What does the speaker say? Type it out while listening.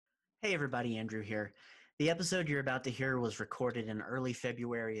Hey everybody, Andrew here. The episode you're about to hear was recorded in early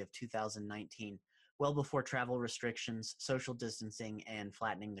February of 2019, well before travel restrictions, social distancing, and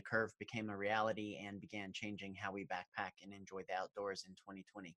flattening the curve became a reality and began changing how we backpack and enjoy the outdoors in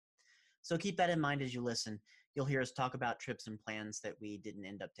 2020. So keep that in mind as you listen. You'll hear us talk about trips and plans that we didn't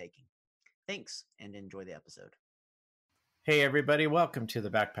end up taking. Thanks, and enjoy the episode. Hey, everybody, welcome to the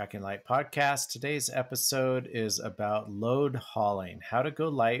Backpacking Light podcast. Today's episode is about load hauling, how to go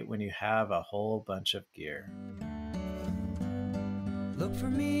light when you have a whole bunch of gear. Look for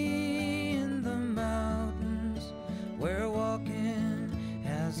me in the mountains where walking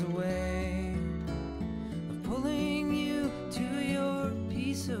has a way of pulling you to your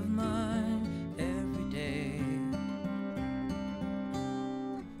peace of mind every day.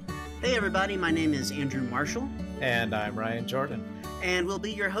 Hey everybody, my name is Andrew Marshall. And I'm Ryan Jordan. And we'll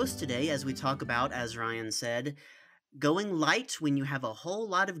be your host today as we talk about, as Ryan said, going light when you have a whole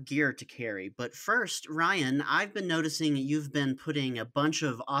lot of gear to carry. But first, Ryan, I've been noticing you've been putting a bunch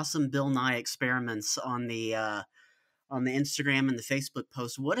of awesome Bill Nye experiments on the Instagram and the Facebook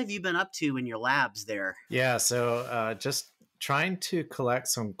posts. What have you been up to in your labs there? Yeah, so just trying to collect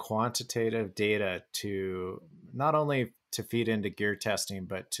some quantitative data to not only to feed into gear testing,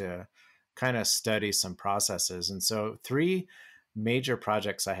 but to kind of study some processes. And so three major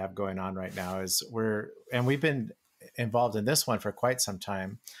projects I have going on right now is we've been involved in this one for quite some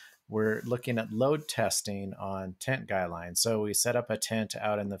time. We're looking at load testing on tent guy lines. So we set up a tent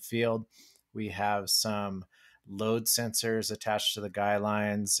out in the field. We have some load sensors attached to the guy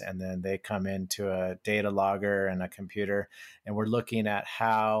lines, and then they come into a data logger and a computer. And we're looking at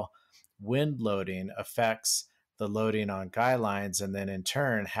how wind loading affects the loading on guy lines, and then in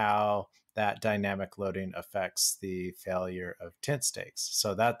turn, how that dynamic loading affects the failure of tent stakes.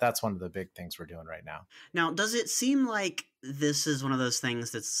 So that's one of the big things we're doing right now. Now, does it seem like this is one of those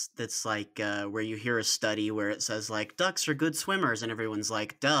things that's like where you hear a study where it says like ducks are good swimmers and everyone's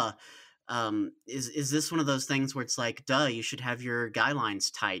like, duh. Is this one of those things where it's like, duh, you should have your guy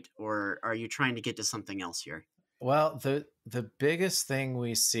lines tight, or are you trying to get to something else here? Well, the biggest thing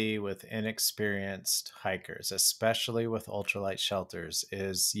we see with inexperienced hikers, especially with ultralight shelters,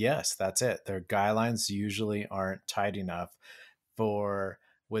 is yes, that's it. Their guy lines usually aren't tight enough for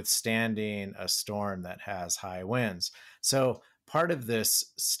withstanding a storm that has high winds. So part of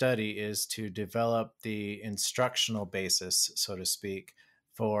this study is to develop the instructional basis, so to speak,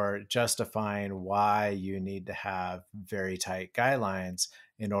 for justifying why you need to have very tight guy lines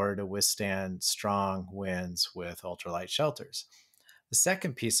in order to withstand strong winds with ultralight shelters. The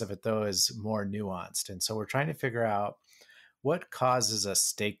second piece of it, though, is more nuanced. And so we're trying to figure out what causes a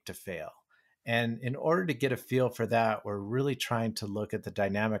stake to fail. And in order to get a feel for that, we're really trying to look at the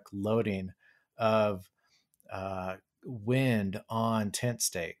dynamic loading of wind on tent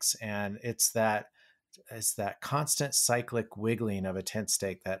stakes. And it's that constant cyclic wiggling of a tent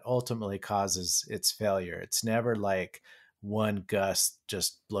stake that ultimately causes its failure. It's never like one gust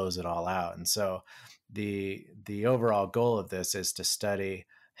just blows it all out. And so the overall goal of this is to study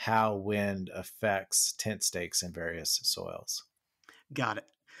how wind affects tent stakes in various soils. Got it.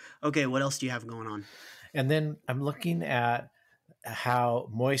 Okay, what else do you have going on? And then I'm looking at how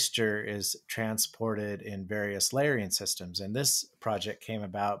moisture is transported in various layering systems. And this project came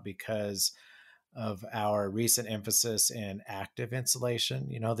about because of our recent emphasis in active insulation,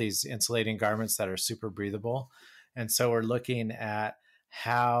 these insulating garments that are super breathable. And so we're looking at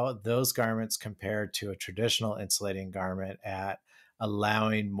how those garments compare to a traditional insulating garment at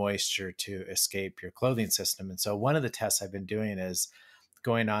allowing moisture to escape your clothing system. And so one of the tests I've been doing is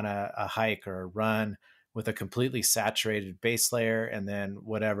going on a hike or a run with a completely saturated base layer and then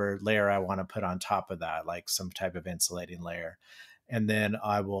whatever layer I want to put on top of that, like some type of insulating layer. And then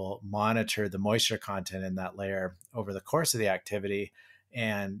I will monitor the moisture content in that layer over the course of the activity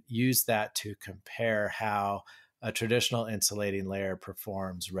and use that to compare how a traditional insulating layer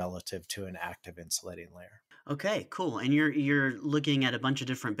performs relative to an active insulating layer. Okay, cool. And you're looking at a bunch of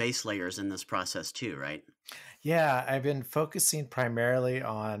different base layers in this process too, right? Yeah, I've been focusing primarily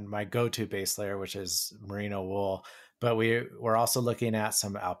on my go-to base layer, which is merino wool, but we're also looking at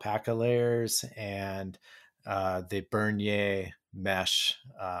some alpaca layers and the Bernier mesh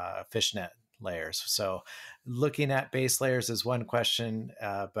fishnet layers. So looking at base layers is one question,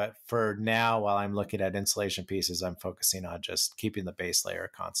 but for now, while I'm looking at insulation pieces, I'm focusing on just keeping the base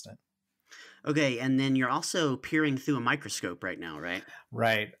layer constant. Okay, and then you're also peering through a microscope right now, right?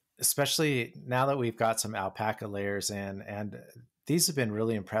 Right. Especially now that we've got some alpaca layers in, and these have been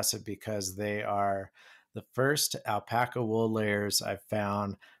really impressive because they are the first alpaca wool layers I've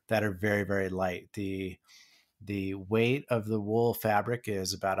found that are very, very light. The weight of the wool fabric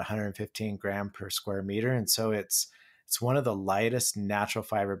is about 115 gram per square meter. And so it's one of the lightest natural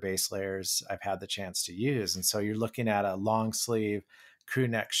fiber base layers I've had the chance to use. And so you're looking at a long sleeve crew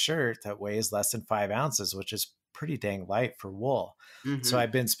neck shirt that weighs less than 5 ounces, which is pretty dang light for wool. So Mm-hmm.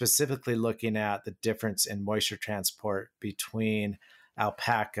 I've been specifically looking at the difference in moisture transport between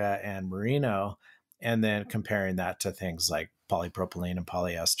alpaca and merino, and then comparing that to things like polypropylene and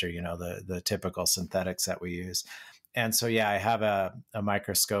polyester, the typical synthetics that we use. And so, yeah, I have a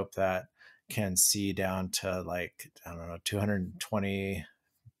microscope that can see down to like, I don't know, 220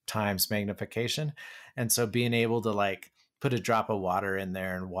 times magnification. And so being able to like put a drop of water in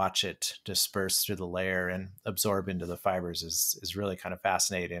there and watch it disperse through the layer and absorb into the fibers is really kind of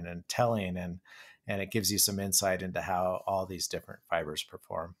fascinating and telling, and it gives you some insight into how all these different fibers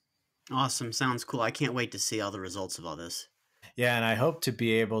perform. Awesome. Sounds cool. I can't wait to see all the results of all this. Yeah, and I hope to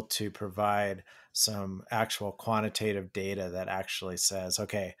be able to provide some actual quantitative data that actually says,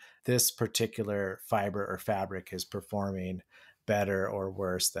 okay, this particular fiber or fabric is performing better or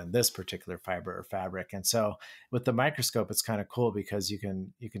worse than this particular fiber or fabric. And so with the microscope, it's kind of cool because you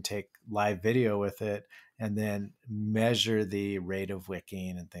can take live video with it and then measure the rate of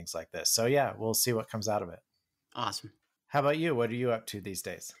wicking and things like this. So yeah, we'll see what comes out of it. Awesome. How about you? What are you up to these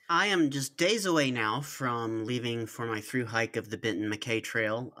days? I am just days away now from leaving for my through hike of the Benton McKay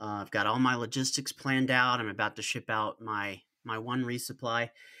Trail. I've got all my logistics planned out. I'm about to ship out my one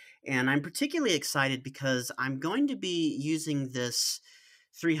resupply, and I'm particularly excited because I'm going to be using this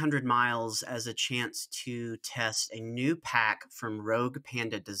 300 miles as a chance to test a new pack from Rogue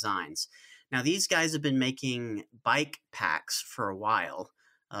Panda Designs. Now, these guys have been making bike packs for a while,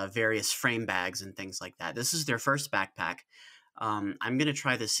 various frame bags and things like that. This is their first backpack. I'm going to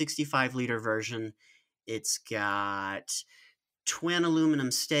try the 65-liter version. It's got twin aluminum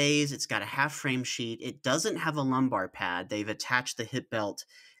stays. It's got a half frame sheet. It doesn't have a lumbar pad. They've attached the hip belt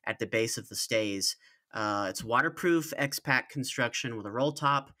at the base of the stays. It's waterproof X-Pack construction with a roll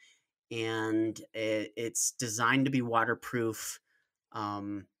top, and it's designed to be waterproof.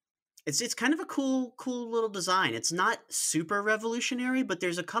 It's kind of a cool little design. It's not super revolutionary, but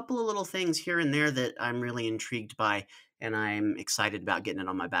there's a couple of little things here and there that I'm really intrigued by, and I'm excited about getting it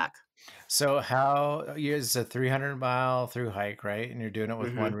on my back. So how is a 300-mile through hike, right? And you're doing it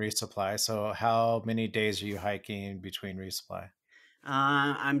with one Mm-hmm. resupply. So how many days are you hiking between resupply?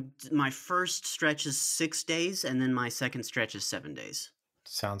 I'm my first stretch is 6 days, and then my second stretch is 7 days.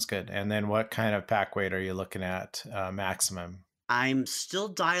 Sounds good. And then what kind of pack weight are you looking at maximum? I'm still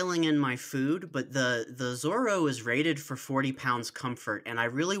dialing in my food, but the Zorro is rated for 40 pounds comfort, and I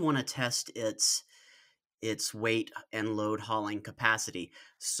really want to test its weight and load hauling capacity.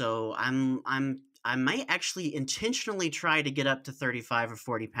 So I might actually intentionally try to get up to 35 or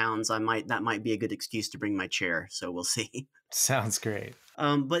 40 pounds. That might be a good excuse to bring my chair. So we'll see. Sounds great.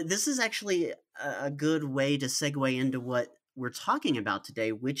 But this is actually a good way to segue into what we're talking about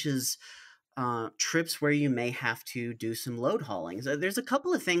today, which is trips where you may have to do some load hauling. So there's a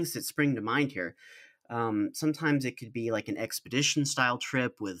couple of things that spring to mind here. Sometimes it could be like an expedition style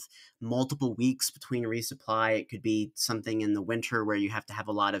trip with multiple weeks between resupply. It could be something in the winter where you have to have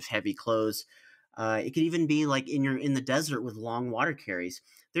a lot of heavy clothes. It could even be like in the desert with long water carries.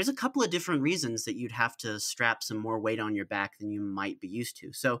 There's a couple of different reasons that you'd have to strap some more weight on your back than you might be used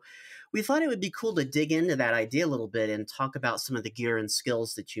to. So we thought it would be cool to dig into that idea a little bit and talk about some of the gear and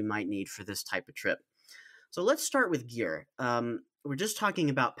skills that you might need for this type of trip. So let's start with gear. We're just talking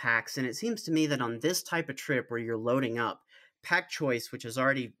about packs, and it seems to me that on this type of trip where you're loading up, pack choice, which is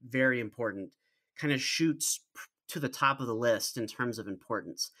already very important, kind of shoots to the top of the list in terms of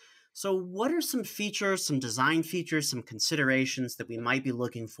importance. So what are some features, some design features, some considerations that we might be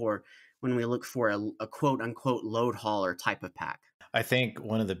looking for when we look for a quote unquote load hauler type of pack? I think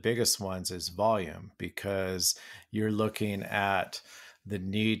one of the biggest ones is volume, because you're looking at the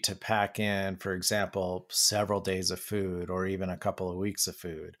need to pack in, for example, several days of food or even a couple of weeks of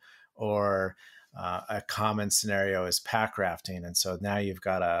food. Or a common scenario is pack rafting. And so now you've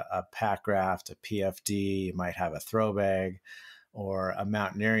got a pack raft, a PFD, you might have a throw bag, or a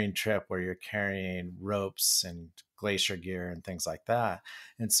mountaineering trip where you're carrying ropes and glacier gear and things like that.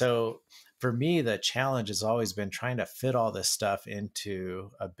 And so for me, the challenge has always been trying to fit all this stuff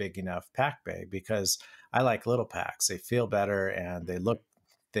into a big enough pack bag, because I like little packs. They feel better and they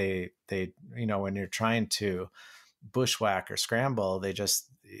when you're trying to bushwhack or scramble,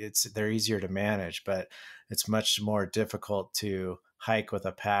 they're easier to manage, but it's much more difficult to hike with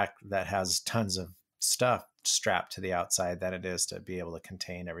a pack that has tons of stuff strapped to the outside than it is to be able to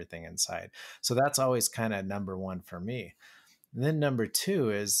contain everything inside. So that's always kind of number one for me. And then number two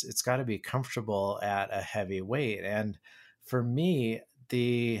is it's got to be comfortable at a heavy weight. And for me,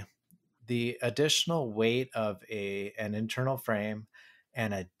 the additional weight of an internal frame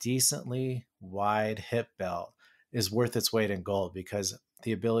and a decently wide hip belt is worth its weight in gold, because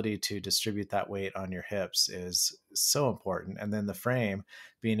the ability to distribute that weight on your hips is so important. And then the frame,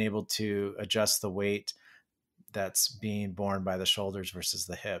 being able to adjust the weight that's being borne by the shoulders versus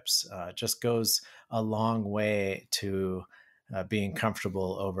the hips, just goes a long way to being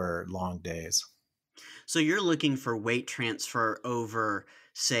comfortable over long days. So you're looking for weight transfer over,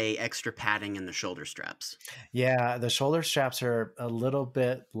 say, extra padding in the shoulder straps. Yeah, the shoulder straps are a little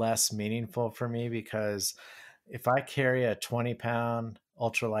bit less meaningful for me, because if I carry a 20-pound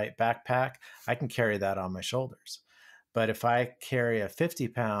ultralight backpack, I can carry that on my shoulders. But if I carry a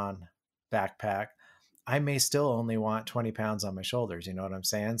 50-pound backpack, I may still only want 20 pounds on my shoulders. You know what I'm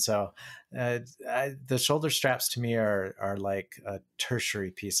saying? So the shoulder straps to me are like a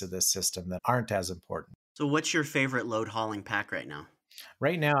tertiary piece of this system that aren't as important. So what's your favorite load hauling pack right now?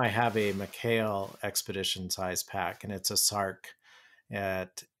 Right now, I have a McHale Expedition size pack, and it's a SARC, and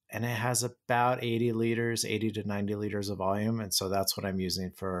it has about 80 to 90 liters of volume. And so that's what I'm using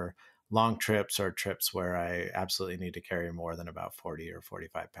for long trips or trips where I absolutely need to carry more than about 40 or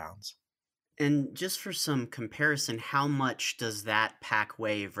 45 pounds. And just for some comparison, how much does that pack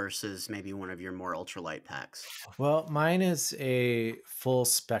weigh versus maybe one of your more ultralight packs? Well, mine is a full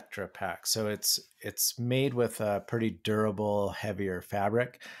spectra pack. So it's made with a pretty durable, heavier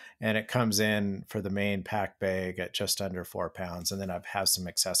fabric, and it comes in for the main pack bag at just under 4 pounds. And then I've have some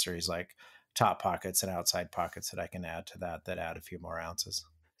accessories like top pockets and outside pockets that I can add to that add a few more ounces.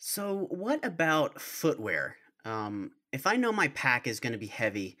 So what about footwear? If I know my pack is going to be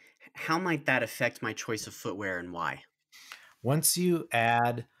heavy, how might that affect my choice of footwear and why? Once you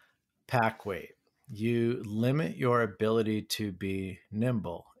add pack weight, you limit your ability to be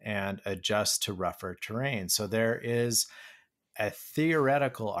nimble and adjust to rougher terrain. So there is a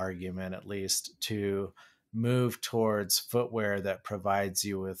theoretical argument, at least, to move towards footwear that provides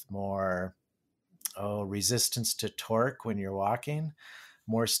you with more resistance to torque when you're walking,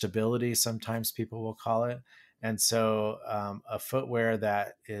 more stability, sometimes people will call it. And so a footwear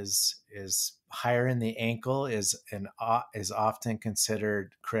that is higher in the ankle is often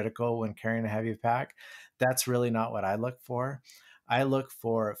considered critical when carrying a heavy pack. That's really not what I look for. I look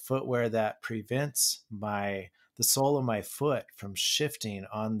for footwear that prevents the sole of my foot from shifting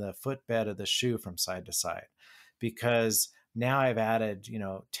on the footbed of the shoe from side to side, because now I've added,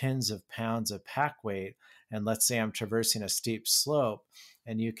 tens of pounds of pack weight. And let's say I'm traversing a steep slope,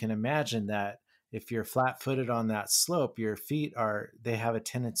 and you can imagine that if you're flat footed on that slope, your feet they have a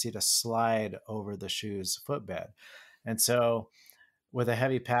tendency to slide over the shoe's footbed. And so with a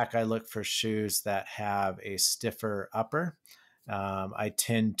heavy pack, I look for shoes that have a stiffer upper. I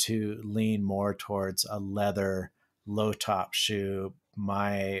tend to lean more towards a leather low top shoe.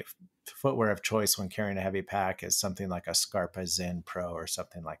 My footwear of choice when carrying a heavy pack is something like a Scarpa Zen Pro or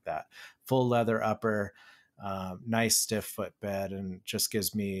something like that. Full leather upper, nice stiff footbed, and just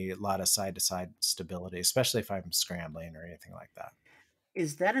gives me a lot of side to side stability, especially if I'm scrambling or anything like that.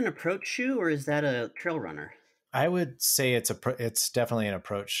 Is that an approach shoe or is that a trail runner? I would say it's definitely an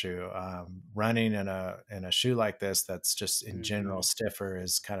approach shoe. Running in a shoe like this that's just in general stiffer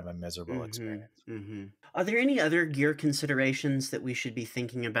is kind of a miserable experience. Are there any other gear considerations that we should be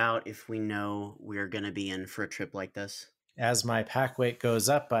thinking about if we know we're going to be in for a trip like this? As my pack weight goes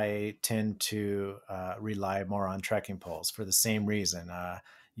up, I tend to rely more on trekking poles for the same reason.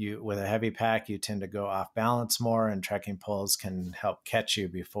 With a heavy pack, you tend to go off balance more, and trekking poles can help catch you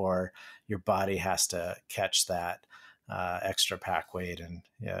before your body has to catch that extra pack weight, and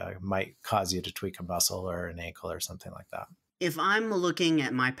it might cause you to tweak a muscle or an ankle or something like that. If I'm looking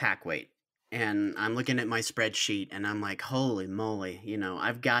at my pack weight and I'm looking at my spreadsheet and I'm like, holy moly,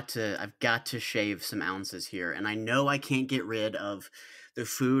 I've got to shave some ounces here, and I know I can't get rid of the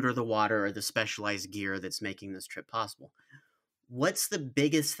food or the water or the specialized gear that's making this trip possible. What's the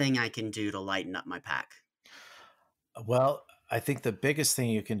biggest thing I can do to lighten up my pack? Well, I think the biggest thing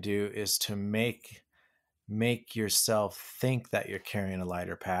you can do is to make yourself think that you're carrying a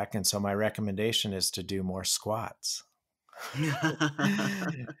lighter pack. And so my recommendation is to do more squats.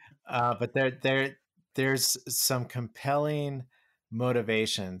 But there's some compelling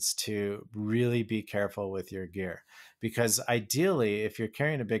motivations to really be careful with your gear, because ideally, if you're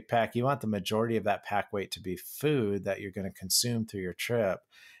carrying a big pack, you want the majority of that pack weight to be food that you're going to consume through your trip,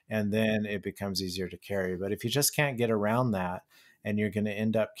 and then it becomes easier to carry. But if you just can't get around that, and you're going to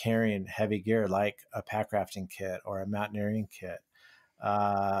end up carrying heavy gear like a pack rafting kit or a mountaineering kit,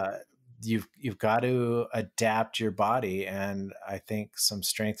 you've got to adapt your body, and I think some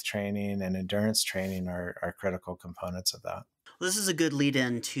strength training and endurance training are critical components of that. Well, this is a good lead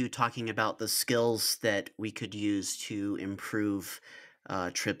in to talking about the skills that we could use to improve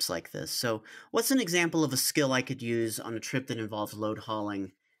trips like this. So, what's an example of a skill I could use on a trip that involves load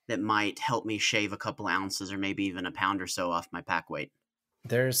hauling that might help me shave a couple ounces or maybe even a pound or so off my pack weight?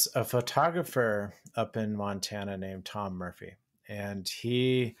 There's a photographer up in Montana named Tom Murphy, and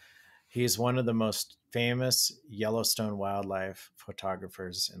he's one of the most famous Yellowstone wildlife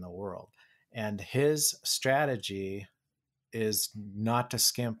photographers in the world. And his strategy is not to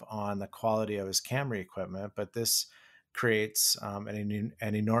skimp on the quality of his camera equipment, but this creates an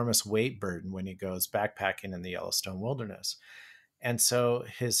enormous weight burden when he goes backpacking in the Yellowstone wilderness. And so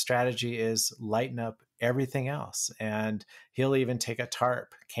his strategy is lighten up everything else. And he'll even take a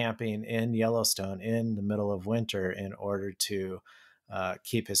tarp camping in Yellowstone in the middle of winter in order to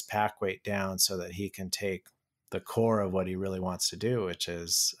keep his pack weight down so that he can take the core of what he really wants to do, which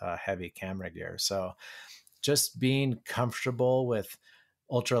is heavy camera gear. So just being comfortable with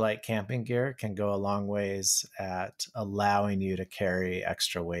ultralight camping gear can go a long ways at allowing you to carry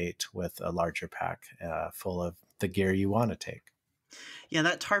extra weight with a larger pack full of the gear you want to take. Yeah,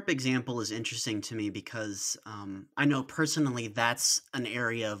 that tarp example is interesting to me because I know personally that's an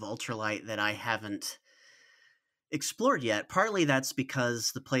area of ultralight that I haven't explored yet. Partly that's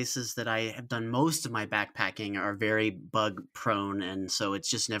because the places that I have done most of my backpacking are very bug prone, and so it's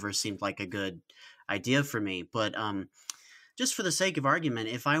just never seemed like a good idea for me. But just for the sake of argument,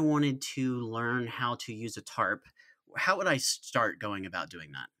 if I wanted to learn how to use a tarp, how would I start going about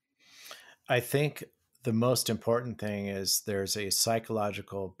doing that? I think the most important thing is there's a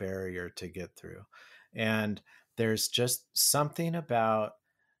psychological barrier to get through. And there's just something about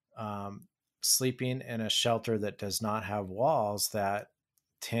um, sleeping in a shelter that does not have walls that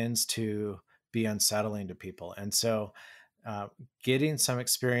tends to be unsettling to people. And so, uh, getting some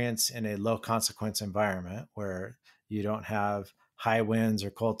experience in a low consequence environment where you don't have high winds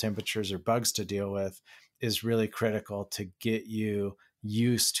or cold temperatures or bugs to deal with is really critical to get you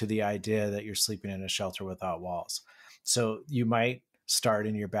used to the idea that you're sleeping in a shelter without walls. So you might start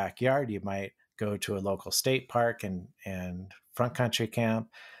in your backyard. You might go to a local state park and front country camp,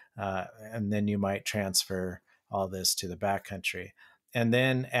 and then you might transfer all this to the backcountry. And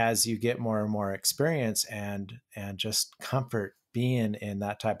then as you get more and more experience and just comfort being in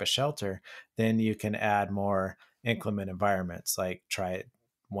that type of shelter, then you can add more inclement environments, like try it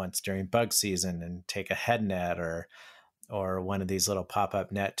once during bug season and take a head net or one of these little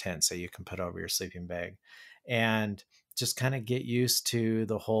pop-up net tents that you can put over your sleeping bag, and just kind of get used to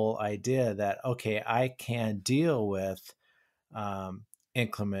the whole idea that, okay, I can deal with um,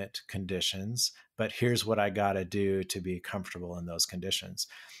 inclement conditions, but here's what I got to do to be comfortable in those conditions.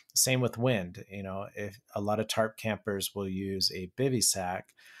 Same with wind. You know, if a lot of tarp campers will use a bivy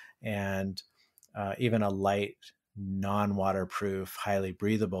sack and even a light, non-waterproof, highly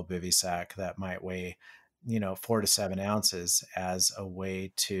breathable bivy sack that might weigh, 4 to 7 ounces as a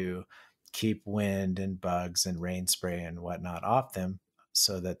way to keep wind and bugs and rain spray and whatnot off them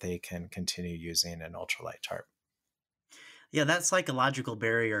so that they can continue using an ultralight tarp. Yeah, that psychological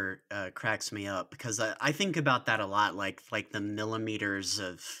barrier cracks me up because I think about that a lot, like the millimeters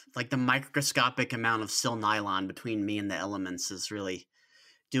of like the microscopic amount of sil nylon between me and the elements is really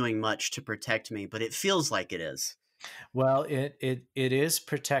doing much to protect me, but it feels like it is. Well, it is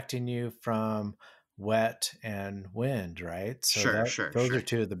protecting you from wet and wind, right? So Sure, that sure, those are sure.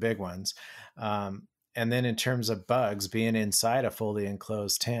 two of the big ones. And then in terms of bugs, being inside a fully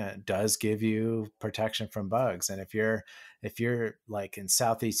enclosed tent does give you protection from bugs. And if you're like in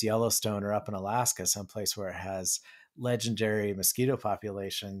Southeast Yellowstone or up in Alaska, someplace where it has legendary mosquito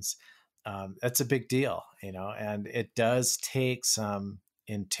populations, that's a big deal, and it does take some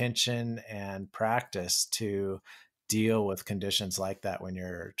intention and practice to deal with conditions like that when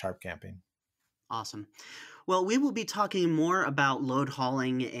you're tarp camping. Awesome. Well, we will be talking more about load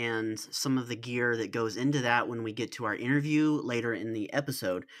hauling and some of the gear that goes into that when we get to our interview later in the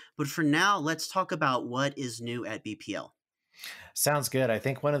episode. But for now, let's talk about what is new at BPL. Sounds good. I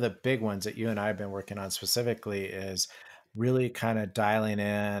think one of the big ones that you and I have been working on specifically is really kind of dialing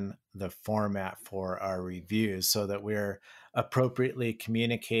in the format for our reviews so that we're appropriately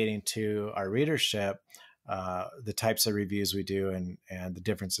communicating to our readership the types of reviews we do and the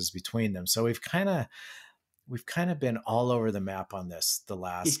differences between them. So we've kind of been all over the map on this the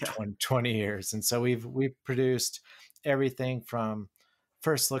last Yeah. 20 years. And so we've produced everything from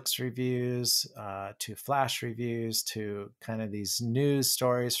first looks reviews to flash reviews to kind of these news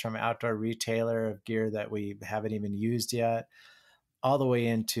stories from outdoor retailer of gear that we haven't even used yet, all the way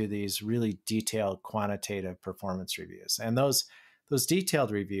into these really detailed quantitative performance reviews. And those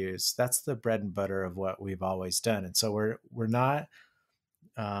detailed reviews, that's the bread and butter of what we've always done. And so we're not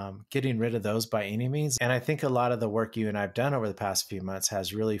getting rid of those by any means. And I think a lot of the work you and I've done over the past few months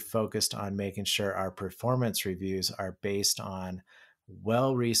has really focused on making sure our performance reviews are based on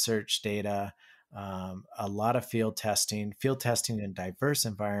well-researched data, a lot of field testing in diverse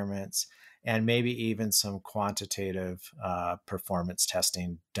environments, and maybe even some quantitative performance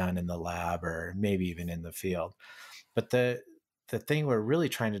testing done in the lab or maybe even in the field. But the thing we're really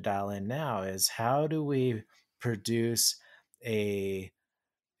trying to dial in now is how do we produce a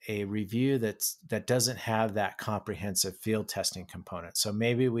review that doesn't have that comprehensive field testing component. So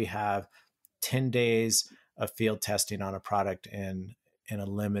maybe we have 10 days of field testing on a product in a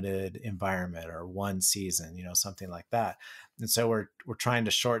limited environment or one season, something like that. And so we're trying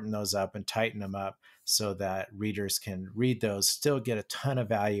to shorten those up and tighten them up so that readers can read those, still get a ton of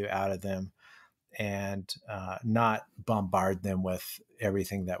value out of them, and not bombard them with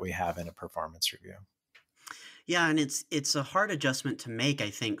everything that we have in a performance review. Yeah, and it's a hard adjustment to make, I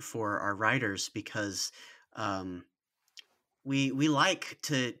think, for our writers, because we like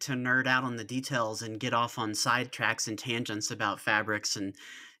to nerd out on the details and get off on sidetracks and tangents about fabrics and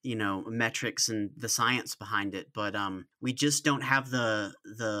metrics and the science behind it, but we just don't have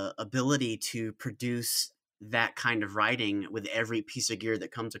the ability to produce that kind of writing with every piece of gear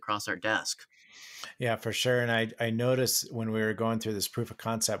that comes across our desk. Yeah, for sure. And I noticed when we were going through this proof of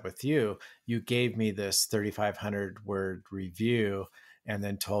concept with you, you gave me this 3,500 word review and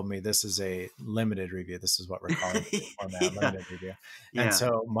then told me this is a limited review. This is what we're calling the format, Yeah, limited review. And yeah.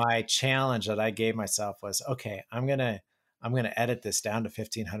 so my challenge that I gave myself was, okay, I'm gonna edit this down to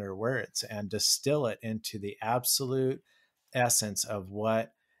 1,500 words and distill it into the absolute essence of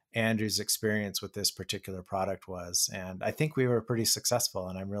what Andrew's experience with this particular product was. And I think we were pretty successful,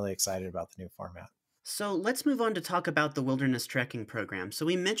 and I'm really excited about the new format. So let's move on to talk about the wilderness trekking program. So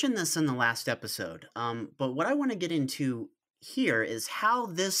we mentioned this in the last episode, but what I want to get into here is how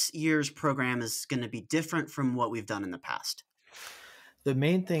this year's program is going to be different from what we've done in the past. The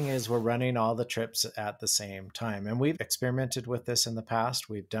main thing is we're running all the trips at the same time. And we've experimented with this in the past.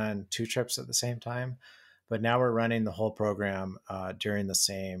 We've done 2 trips at the same time, but now we're running the whole program during the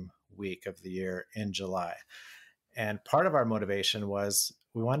same week of the year in July. And part of our motivation was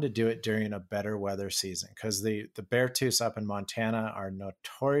we wanted to do it during a better weather season, because the Beartooths up in Montana are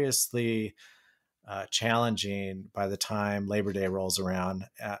notoriously challenging by the time Labor Day rolls around.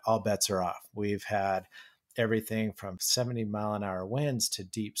 All bets are off. We've had everything from 70-mile-an-hour winds to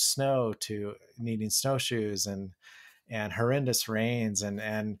deep snow to needing snowshoes and horrendous rains.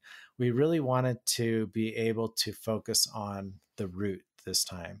 And we really wanted to be able to focus on the route this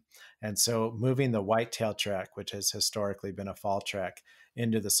time. And so moving the whitetail trek, which has historically been a fall trek,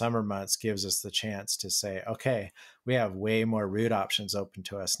 into the summer months gives us the chance to say, okay, we have way more route options open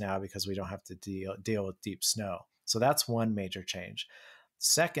to us now because we don't have to deal with deep snow. So that's one major change.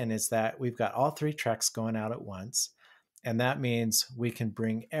 Second is that we've got all 3 treks going out at once. And that means we can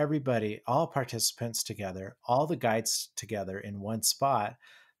bring everybody, all participants together, all the guides together in one spot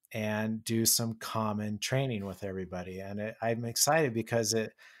and do some common training with everybody. And I'm excited because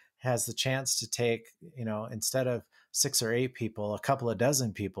it has the chance to take, instead of 6 or 8 people, a couple of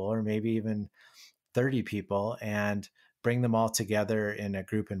dozen people, or maybe even 30 people, and bring them all together in a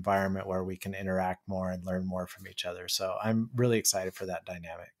group environment where we can interact more and learn more from each other. So I'm really excited for that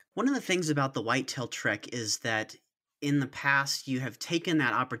dynamic. One of the things about the whitetail trek is that in the past, you have taken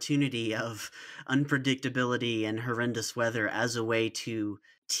that opportunity of unpredictability and horrendous weather as a way to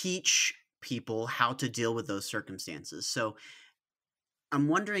teach people how to deal with those circumstances. So I'm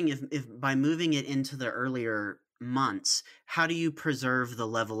wondering if by moving it into the earlier months, how do you preserve the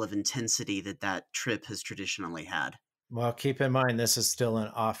level of intensity that trip has traditionally had? Well, keep in mind, this is still an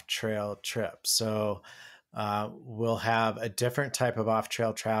off-trail trip. So we'll have a different type of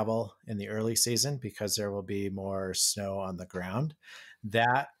off-trail travel in the early season because there will be more snow on the ground.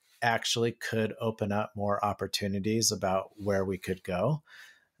 That actually could open up more opportunities about where we could go.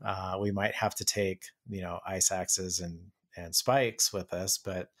 We might have to take, ice axes and spikes with us,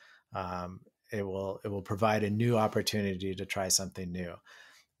 but it will provide a new opportunity to try something new.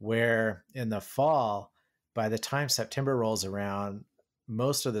 Where in the fall, by the time September rolls around,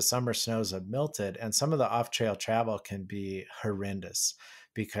 most of the summer snows have melted, and some of the off-trail travel can be horrendous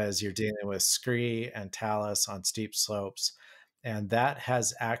because you're dealing with scree and talus on steep slopes. And that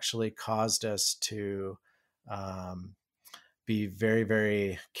has actually caused us to be very,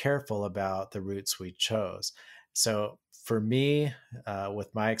 very careful about the routes we chose. So for me,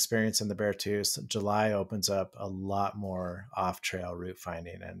 with my experience in the Beartooth, July opens up a lot more off-trail route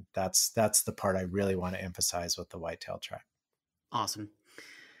finding, and that's the part I really want to emphasize with the whitetail track. Awesome.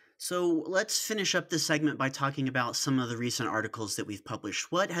 So let's finish up this segment by talking about some of the recent articles that we've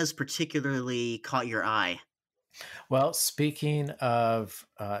published. What has particularly caught your eye? Well, speaking of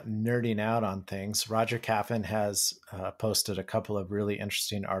nerding out on things, Roger Caffin has posted a couple of really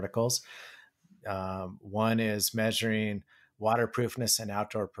interesting articles. One is measuring waterproofness and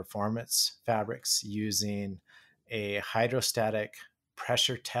outdoor performance fabrics using a hydrostatic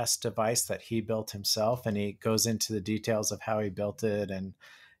pressure test device that he built himself, and he goes into the details of how he built it and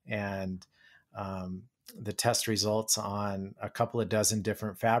the test results on a couple of dozen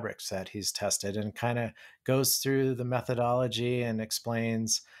different fabrics that he's tested, and kind of goes through the methodology and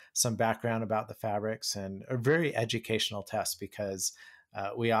explains some background about the fabrics, and a very educational test because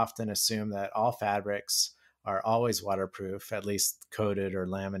we often assume that all fabrics are always waterproof, at least coated or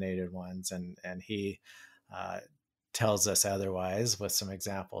laminated ones, and he tells us otherwise with some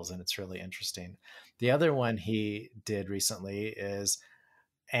examples, and it's really interesting. The other one he did recently is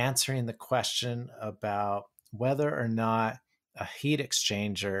answering the question about whether or not a heat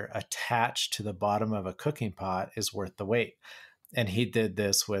exchanger attached to the bottom of a cooking pot is worth the wait. And he did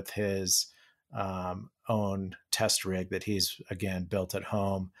this with his own test rig that he's, again, built at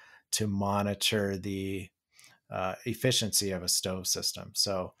home to monitor the efficiency of a stove system.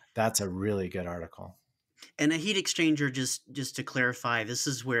 So that's a really good article. And a heat exchanger, just to clarify, this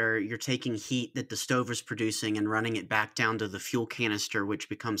is where you're taking heat that the stove is producing and running it back down to the fuel canister, which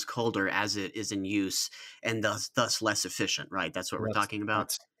becomes colder as it is in use, and thus less efficient, right? That's what we're talking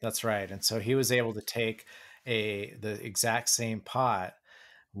about? That's right. And so he was able to take the exact same pot,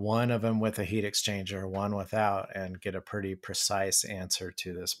 one of them with a heat exchanger, one without, and get a pretty precise answer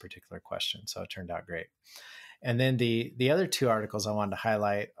to this particular question. So it turned out great. And then the other two articles I wanted to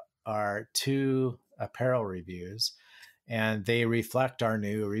highlight are two apparel reviews, and they reflect our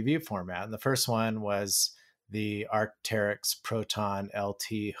new review format. And the first one was the Arc'teryx Proton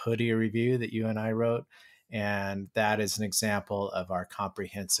LT hoodie review that you and I wrote. And that is an example of our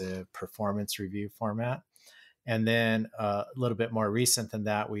comprehensive performance review format. And then a little bit more recent than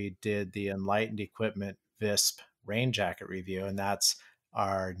that, we did the Enlightened Equipment VISP rain jacket review, and that's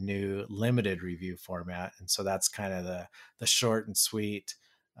our new limited review format. And so that's kind of the short and sweet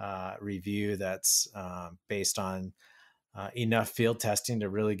review that's based on enough field testing to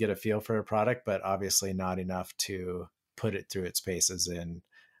really get a feel for a product, but obviously not enough to put it through its paces in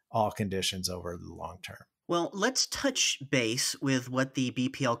all conditions over the long term. Well, let's touch base with what the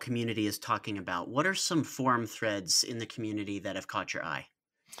BPL community is talking about. What are some forum threads in the community that have caught your eye?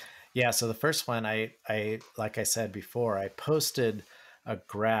 Yeah, so the first one, I like I said before, I posted a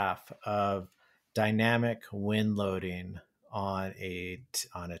graph of dynamic wind loading on a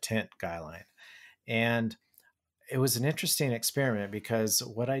tent guy line. And it was an interesting experiment because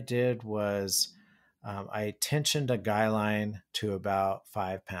what I did was I tensioned a guy line to about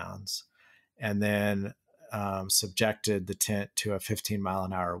 5 pounds, and then subjected the tent to a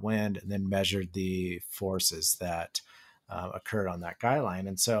 15-mile-an-hour wind, and then measured the forces that occurred on that guy line.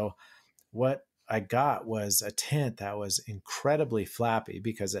 And so what I got was a tent that was incredibly flappy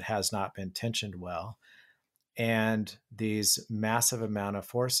because it has not been tensioned well, and these massive amount of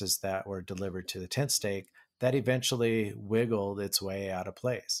forces that were delivered to the tent stake that eventually wiggled its way out of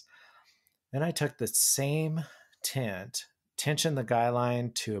place. Then I took the same tent, tensioned the guy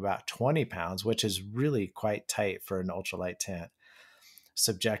line to about 20 pounds, which is really quite tight for an ultralight tent,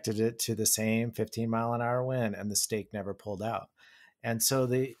 subjected it to the same 15-mile-an-hour wind, and the stake never pulled out. And so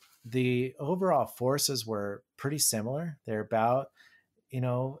the overall forces were pretty similar. They're about,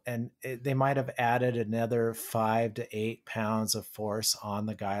 they might have added another 5 to 8 pounds of force on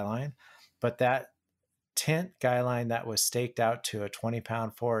the guy line, but that tent guy line that was staked out to a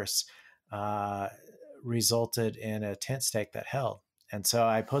 20-pound force resulted in a tent stake that held. And so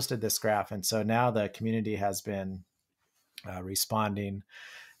I posted this graph, and so now the community has been responding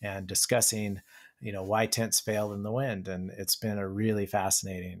and discussing, why tents failed in the wind, and it's been a really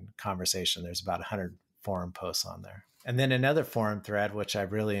fascinating conversation. There's about 100 forum posts on there. And then another forum thread, which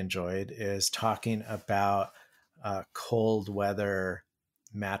I've really enjoyed, is talking about cold weather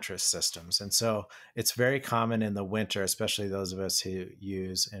mattress systems. And so it's very common in the winter, especially those of us who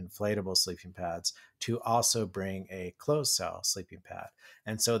use inflatable sleeping pads, to also bring a closed cell sleeping pad.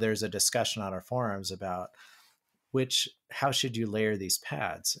 And so there's a discussion on our forums about how should you layer these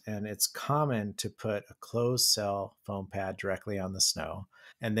pads? And it's common to put a closed cell foam pad directly on the snow,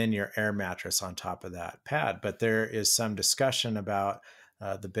 and then your air mattress on top of that pad. But there is some discussion about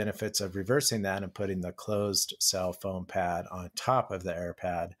the benefits of reversing that and putting the closed cell foam pad on top of the air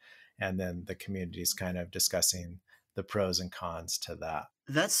pad. And then the community is kind of discussing the pros and cons to that.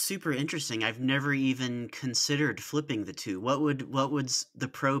 That's super interesting. I've never even considered flipping the two. What would the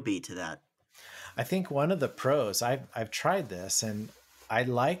pro be to that? I think one of the pros, I've tried this and I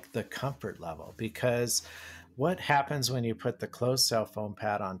like the comfort level, because what happens when you put the closed cell foam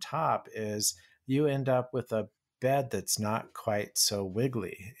pad on top is you end up with a bed that's not quite so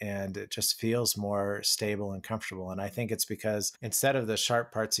wiggly, and it just feels more stable and comfortable. And I think it's because instead of the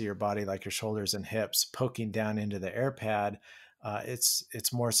sharp parts of your body like your shoulders and hips poking down into the air pad,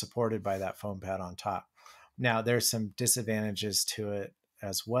 it's more supported by that foam pad on top. Now there's some disadvantages to it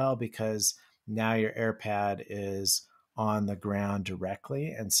as well, because now your air pad is on the ground directly,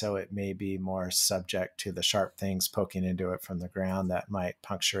 and so it may be more subject to the sharp things poking into it from the ground that might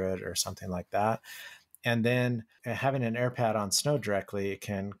puncture it or something like that. And then having an air pad on snow directly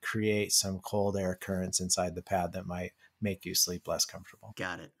can create some cold air currents inside the pad that might make you sleep less comfortable.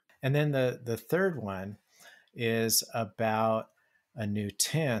 Got it. And then the third one is about a new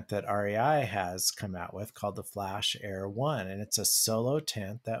tent that REI has come out with called the Flash Air 1. And it's a solo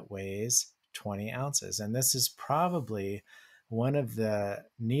tent that weighs 20 ounces. And this is probably one of the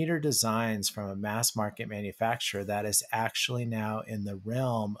neater designs from a mass market manufacturer that is actually now in the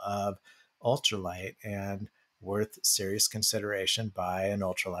realm of ultralight and worth serious consideration by an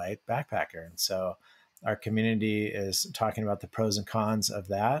ultralight backpacker. And so our community is talking about the pros and cons of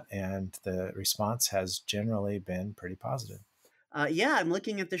that, and the response has generally been pretty positive. Yeah, I'm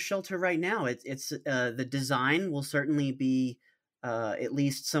looking at the shelter right now. It's the design will certainly be at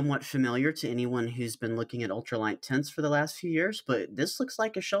least somewhat familiar to anyone who's been looking at ultralight tents for the last few years. But this looks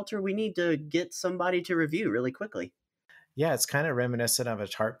like a shelter we need to get somebody to review really quickly. Yeah, it's kind of reminiscent of a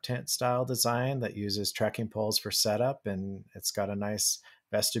tarp tent style design that uses trekking poles for setup, and it's got a nice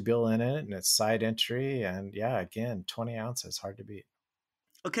vestibule in it, and it's side entry. And yeah, again, 20 ounces, hard to beat.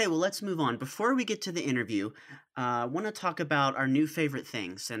 Okay, well, let's move on. Before we get to the interview, I want to talk about our new favorite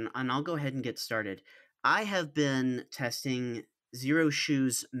things, and I'll go ahead and get started. I have been testing Zero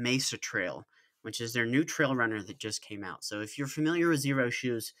Shoes Mesa Trail, which is their new trail runner that just came out. So if you're familiar with Zero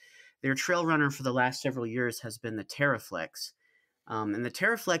Shoes, their trail runner for the last several years has been the TerraFlex. And the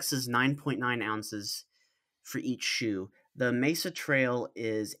TerraFlex is 9.9 ounces for each shoe. The Mesa Trail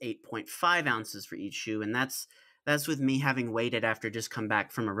is 8.5 ounces for each shoe, and that's with me having waited after just come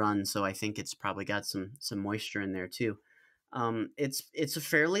back from a run, so I think it's probably got some moisture in there too. It's a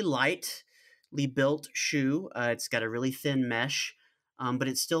fairly lightly built shoe. It's got a really thin mesh, but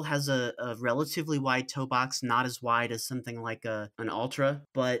it still has a relatively wide toe box, not as wide as something like an Ultra,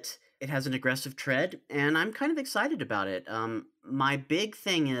 but it has an aggressive tread, and I'm kind of excited about it. My big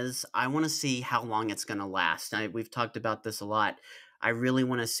thing is I want to see how long it's going to last. We've talked about this a lot. I really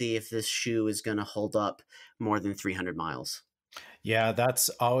want to see if this shoe is going to hold up more than 300 miles. Yeah, that's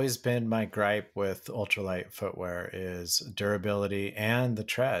always been my gripe with ultralight footwear is durability and the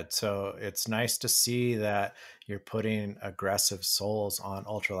tread. So it's nice to see that you're putting aggressive soles on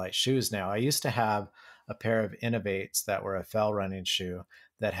ultralight shoes now. I used to have a pair of Innovates that were a fell running shoe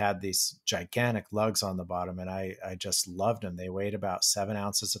that had these gigantic lugs on the bottom, and I just loved them. They weighed about 7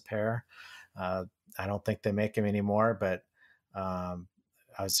 ounces a pair. Uh, I don't think they make them anymore, but um,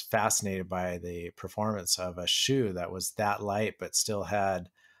 I was fascinated by the performance of a shoe that was that light, but still had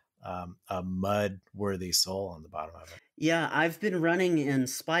a mud worthy sole on the bottom of it. Yeah, I've been running in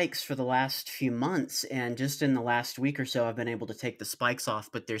spikes for the last few months, and just in the last week or so, I've been able to take the spikes off,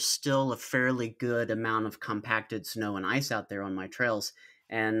 but there's still a fairly good amount of compacted snow and ice out there on my trails.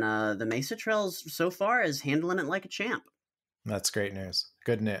 And the Mesa Trails so far is handling it like a champ. That's great news.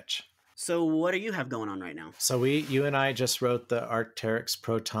 Good niche. So, what do you have going on right now? So you and I just wrote the Arc'teryx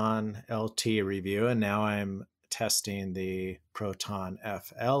Proton LT review, and now I'm testing the Proton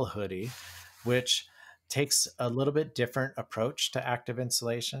FL hoodie, which takes a little bit different approach to active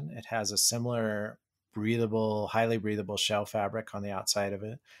insulation. It has a similar breathable, highly breathable shell fabric on the outside of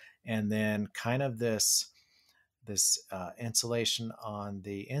it, and then kind of this insulation on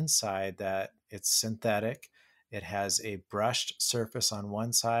the inside that it's synthetic. It has a brushed surface on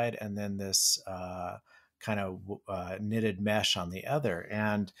one side, and then this kind of knitted mesh on the other.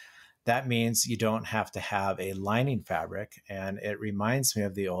 And that means you don't have to have a lining fabric. And it reminds me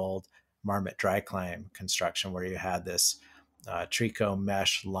of the old Marmot dry climb construction where you had this tricot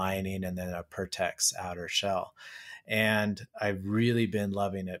mesh lining and then a Pertex outer shell. And I've really been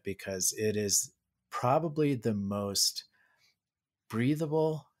loving it because it is probably the most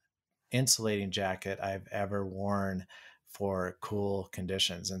breathable insulating jacket I've ever worn for cool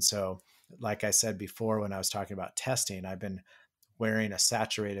conditions. And so, like I said before, when I was talking about testing, I've been wearing a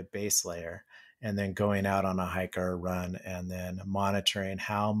saturated base layer and then going out on a hike or a run and then monitoring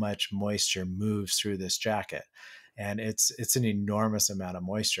how much moisture moves through this jacket. And it's an enormous amount of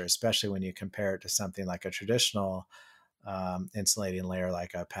moisture, especially when you compare it to something like a traditional insulating layer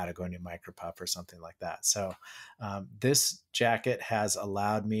like a Patagonia micropuff or something like that. So this jacket has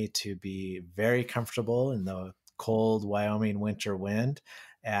allowed me to be very comfortable in the cold Wyoming winter wind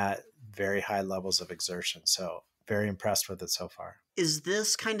at very high levels of exertion. So very impressed with it so far. Is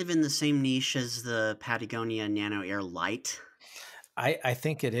this kind of in the same niche as the Patagonia Nano Air Light? I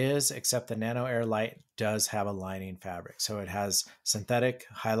think it is, except the Nano Air Light does have a lining fabric. So it has synthetic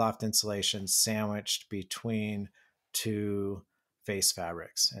high loft insulation sandwiched between two face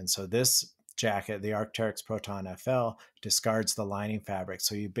fabrics. And so this jacket, the Arc'teryx Proton FL, discards the lining fabric.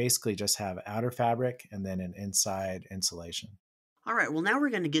 So you basically just have outer fabric and then an inside insulation. All right, well, now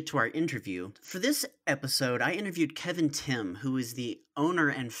we're going to get to our interview. For this episode, I interviewed Kevin Timm, who is the owner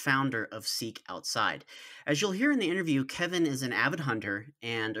and founder of Seek Outside. As you'll hear in the interview, Kevin is an avid hunter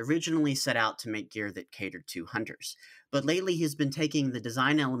and originally set out to make gear that catered to hunters. But lately, he's been taking the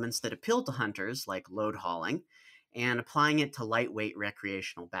design elements that appeal to hunters, like load hauling, and applying it to lightweight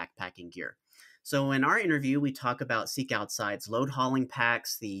recreational backpacking gear. So in our interview, we talk about Seek Outside's load hauling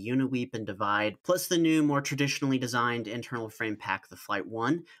packs, the Uniweep and Divide, plus the new, more traditionally designed internal frame pack, the Flight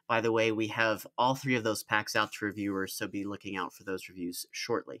 1. By the way, we have all three of those packs out to reviewers, so be looking out for those reviews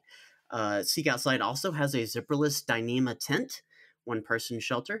shortly. Seek Outside also has a zipperless Dyneema tent, one-person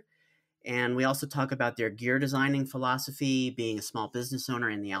shelter. And we also talk about their gear designing philosophy, being a small business owner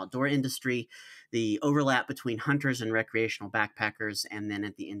in the outdoor industry, the overlap between hunters and recreational backpackers, and then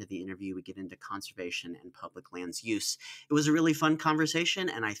at the end of the interview, we get into conservation and public lands use. It was a really fun conversation,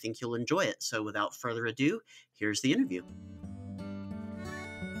 and I think you'll enjoy it. So without further ado, here's the interview.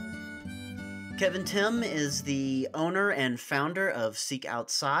 Kevin Timm is the owner and founder of Seek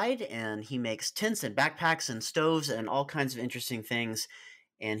Outside, and he makes tents and backpacks and stoves and all kinds of interesting things.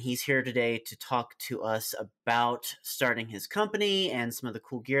 And he's here today to talk to us about starting his company and some of the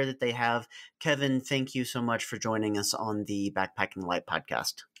cool gear that they have. Kevin, thank you so much for joining us on the Backpacking Light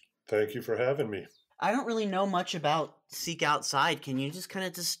podcast. Thank you for having me. I don't really know much about Seek Outside. Can you just kind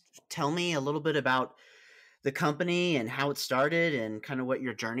of just tell me a little bit about the company and how it started and kind of what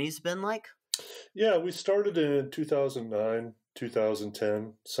your journey's been like? Yeah, we started in 2009,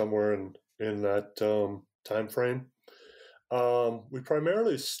 2010, somewhere in that time frame. We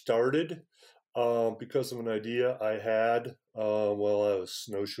primarily started because of an idea I had while I was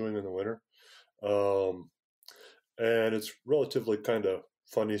snowshoeing in the winter. And it's relatively kind of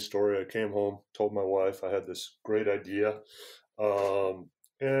funny story. I came home, told my wife I had this great idea.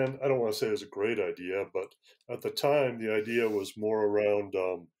 And I don't want to say it was a great idea, but at the time, the idea was more around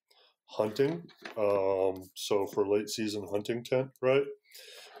hunting. So for late season hunting tent, right?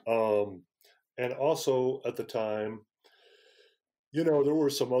 And also at the time, you know, there were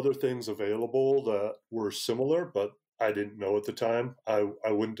some other things available that were similar, but I didn't know at the time. I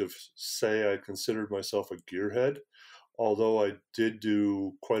wouldn't have say I considered myself a gearhead, although I did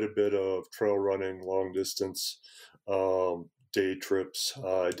do quite a bit of trail running, long distance, day trips.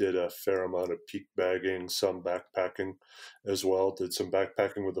 I did a fair amount of peak bagging, some backpacking as well. Did some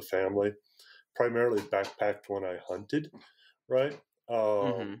backpacking with the family. Primarily backpacked when I hunted, right?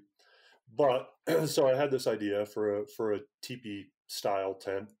 But so I had this idea for a teepee style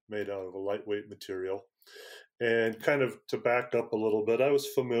tent made out of a lightweight material. And kind of to back up a little bit, I was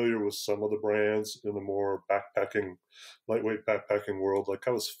familiar with some of the brands in the more backpacking, lightweight backpacking world. Like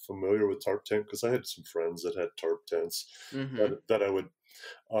I was familiar with tarp tent because I had some friends that had tarp tents that I would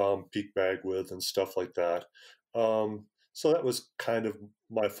peak bag with and stuff like that. So that was kind of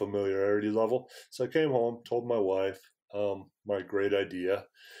my familiarity level. So I came home, told my wife my great idea.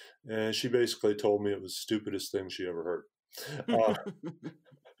 And she basically told me it was the stupidest thing she ever heard.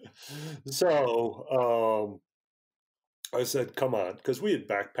 So I said, come on, because we had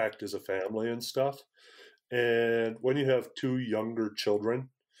backpacked as a family and stuff. And when you have two younger children,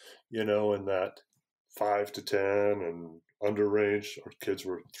 you know, in that 5 to 10 and under range, our kids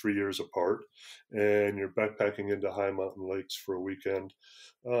were 3 years apart, and you're backpacking into high mountain lakes for a weekend,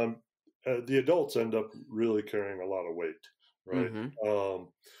 the adults end up really carrying a lot of weight, right?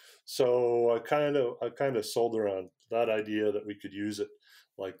 So I kind of sold her on that idea that we could use it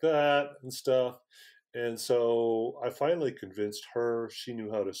like that and stuff. And so I finally convinced her, she knew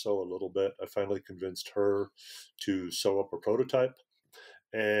how to sew a little bit. I finally convinced her to sew up a prototype.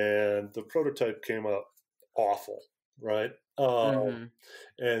 And the prototype came out awful, right?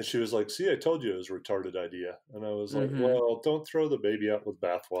 And she was like, see, I told you it was a retarded idea. And I was like, well, don't throw the baby out with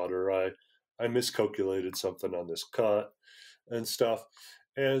bathwater. I miscalculated something on this cut. and stuff.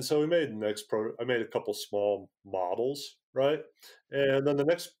 And so we made the next I made a couple small models, right? And then the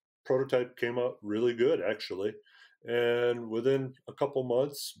next prototype came out really good, actually. And within a couple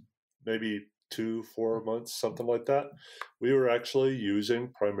months, maybe 2-4 months, something like that, we were actually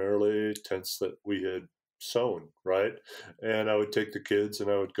using primarily tents that we had sewn, right? And I would take the kids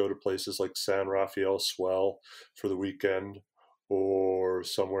and I would go to places like San Rafael Swell for the weekend or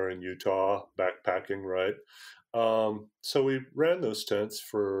somewhere in Utah backpacking, right? So we ran those tents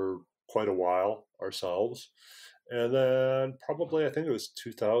for quite a while ourselves. And then probably, I think it was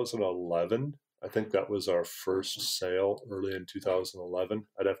 2011. I think that was our first sale early in 2011.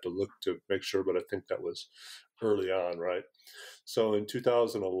 I'd have to look to make sure, but I think that was early on, right? So in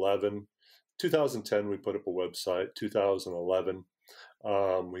 2011, 2010, we put up a website. 2011,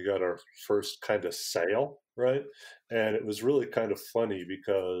 we got our first kind of sale, right? And it was really kind of funny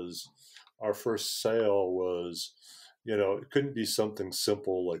because our first sale was, it couldn't be something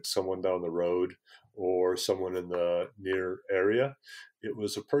simple like someone down the road or someone in the near area. It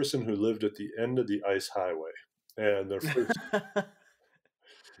was a person who lived at the end of the ice highway. And their first,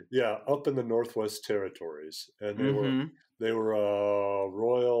 yeah, up in the Northwest Territories. And they were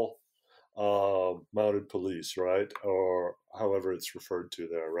Royal Mounted Police, right? Or however it's referred to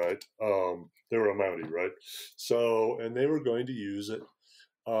there, right? They were a Mountie, right? So, and they were going to use it.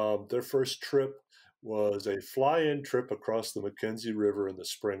 Their first trip was a fly-in trip across the Mackenzie River in the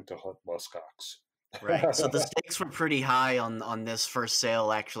spring to hunt muskox. Right. So the stakes were pretty high on this first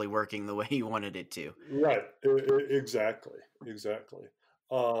sale actually working the way you wanted it to. Right. Exactly.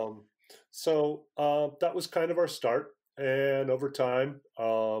 So that was kind of our start. And over time,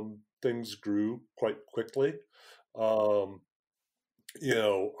 things grew quite quickly. Our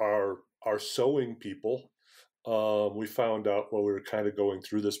sewing people, we found out while we were kind of going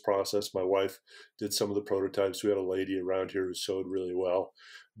through this process. My wife did some of the prototypes. We had a lady around here who sewed really well.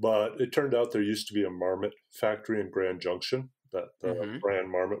 But it turned out there used to be a marmot factory in Grand Junction, that the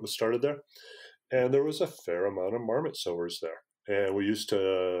brand Marmot was started there. And there was a fair amount of marmot sewers there. And we used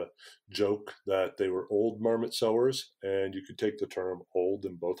to joke that they were old marmot sewers, and you could take the term old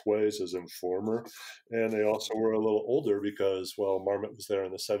in both ways, as in former. And they also were a little older because, well, marmot was there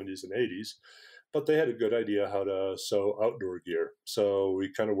in the 70s and 80s, but they had a good idea how to sew outdoor gear. So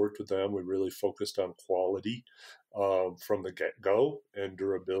we kind of worked with them. We really focused on quality from the get-go and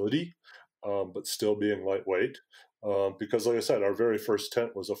durability, but still being lightweight. Because, like I said, our very first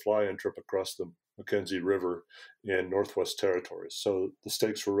tent was a fly-in trip across the Mackenzie River in Northwest Territories. So the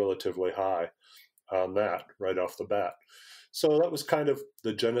stakes were relatively high on that right off the bat. So that was kind of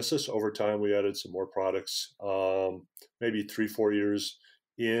the genesis. Over time, we added some more products. Maybe 3-4 years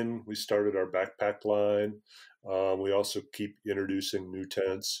in, we started our backpack line. We also keep introducing new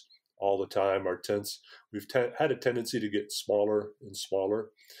tents all the time. Our tents, we've had a tendency to get smaller and smaller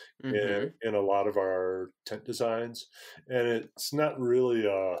in a lot of our tent designs. And it's not really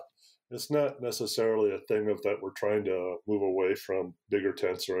it's not necessarily a thing of that we're trying to move away from bigger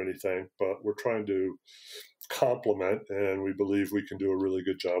tents or anything, but we're trying to complement, and we believe we can do a really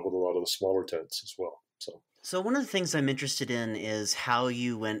good job with a lot of the smaller tents as well. So one of the things I'm interested in is how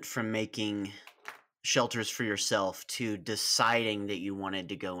you went from making shelters for yourself to deciding that you wanted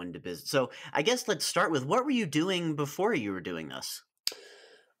to go into business. So I guess let's start with, what were you doing before you were doing this?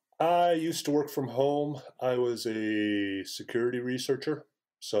 I used to work from home. I was a security researcher.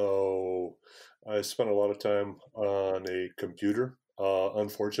 So I spent a lot of time on a computer,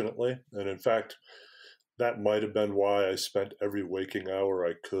 unfortunately. And in fact, that might have been why I spent every waking hour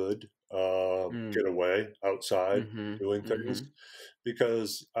I could get away outside doing things,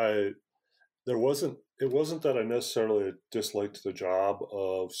 because it wasn't that I necessarily disliked the job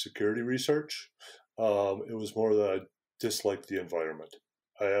of security research. It was more that I disliked the environment.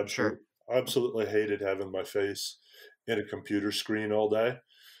 I absolutely hated having my face in a computer screen all day.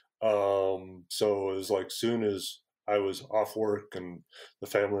 So it was like, soon as I was off work and the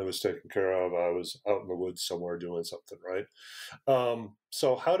family was taken care of, I was out in the woods somewhere doing something, right?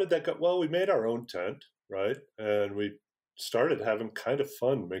 So how did that go? Well, we made our own tent, right? And we started having kind of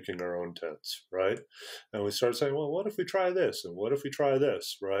fun making our own tents, right? And we started saying, well, what if we try this? And what if we try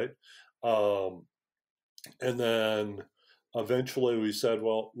this, right? And then eventually we said,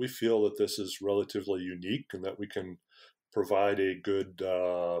 well, we feel that this is relatively unique and that we can provide a good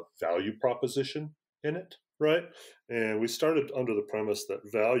value proposition in it, right? And we started under the premise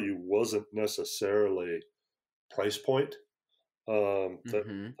that value wasn't necessarily price point.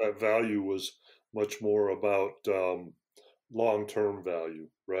 That value was much more about long-term value,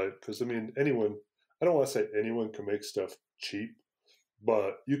 right? Because, I mean, I don't want to say anyone can make stuff cheap,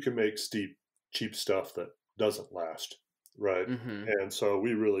 but you can make cheap stuff that doesn't last. right? Mm-hmm. And so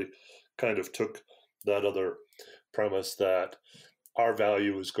we really kind of took that other premise that our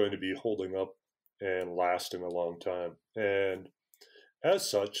value is going to be holding up and lasting a long time. And as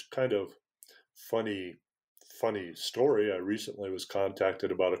such, kind of funny story, I recently was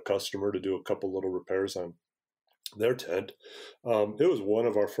contacted about a customer to do a couple little repairs on their tent. It was one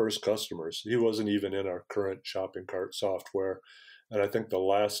of our first customers. He wasn't even in our current shopping cart software. And I think the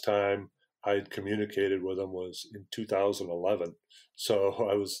last time I'd communicated with him was in 2011. So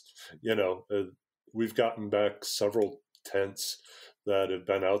I was, we've gotten back several tents that have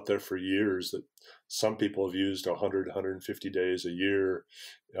been out there for years that some people have used 100, 150 days a year,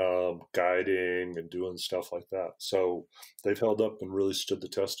 guiding and doing stuff like that. So they've held up and really stood the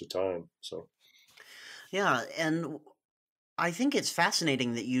test of time. So, Yeah, and I think it's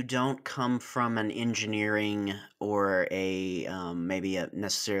fascinating that you don't come from an engineering or a maybe a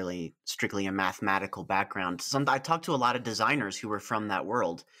necessarily strictly a mathematical background. I talked to a lot of designers who were from that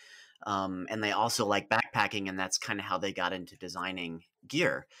world, and they also like backpacking, and that's kind of how they got into designing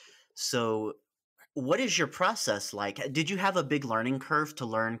gear. So, what is your process like? Did you have a big learning curve to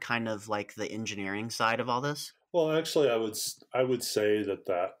learn kind of like the engineering side of all this? well, actually, I would say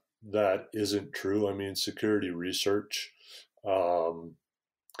that isn't true. I mean, security research, um,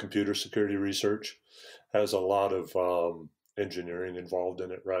 computer security research, has a lot of engineering involved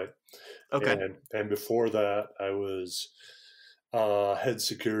in it, right? Okay. And before that, I was head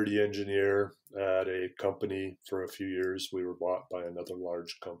security engineer at a company for a few years. We were bought by another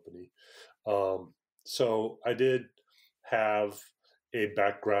large company. Um, so I did have a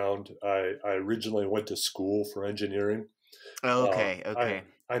background. I originally went to school for engineering. Uh, Okay. I Okay.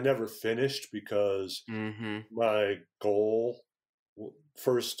 I never finished because Mm-hmm. my goal,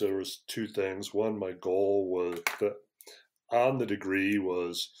 first there was two things. One, my goal was that on the degree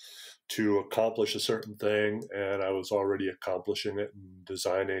was to accomplish a certain thing, and I was already accomplishing it and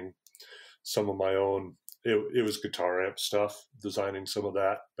designing some of my own. It was guitar amp stuff, designing some of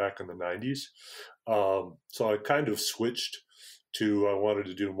that back in the 90s. So I kind of switched to, I wanted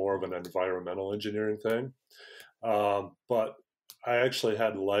to do more of an environmental engineering thing. But I actually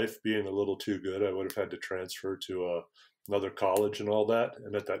had life being a little too good. I would have had to transfer to another college and all that.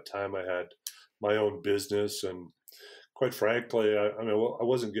 And at that time, I had my own business. And quite frankly, I mean, I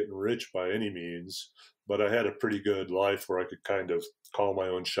wasn't getting rich by any means, but I had a pretty good life where I could kind of call my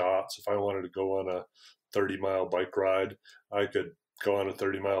own shots. If I wanted to go on a 30-mile bike ride, I could go on a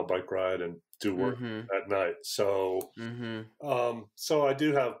 30-mile bike ride and do work Mm-hmm. at night. So, Mm-hmm. so I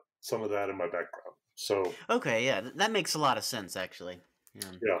do have some of that in my background. So, Okay, yeah, that makes a lot of sense actually.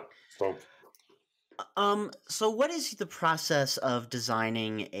 Yeah. yeah. So, So what is the process of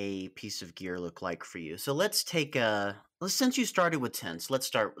designing a piece of gear look like for you? So since you started with tents, let's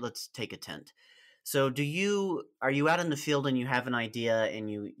take a tent. So are you out in the field and you have an idea and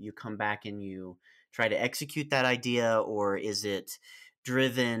you come back and you try to execute that idea, or is it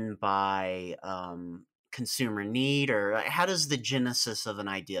driven by consumer need, or how does the genesis of an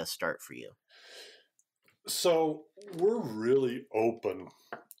idea start for you? so we're really open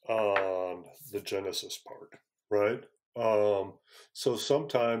on the genesis part, right? Um, so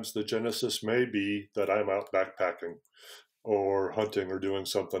sometimes the genesis may be that I'm out backpacking or hunting or doing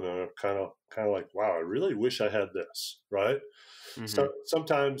something, and I'm kind of like, wow, I really wish I had this, right? So Mhm.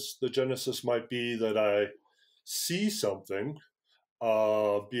 sometimes the genesis might be that I see something,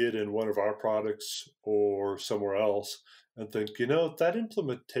 be it in one of our products or somewhere else, and think, that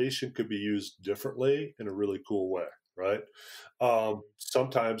implementation could be used differently in a really cool way, right?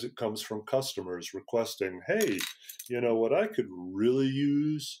 Sometimes it comes from customers requesting, hey, what I could really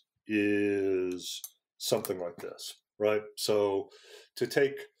use is something like this, right? So to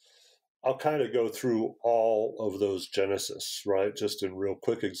take, I'll kind of go through all of those genesis, right? Just in real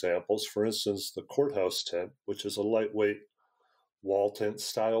quick examples. For instance, the courthouse tent, which is a lightweight wall tent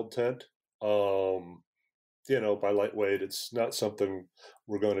styled tent. Um, by lightweight, it's not something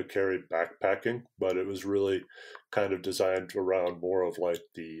we're going to carry backpacking, but it was really kind of designed around more of like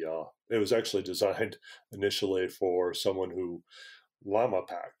it was actually designed initially for someone who llama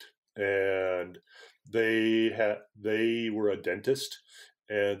packed. And they were a dentist,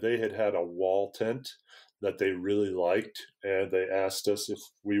 and they had a wall tent that they really liked, and they asked us if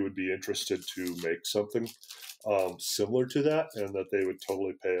we would be interested to make something similar to that, and that they would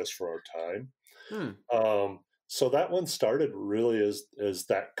totally pay us for our time. Hmm. So that one started really as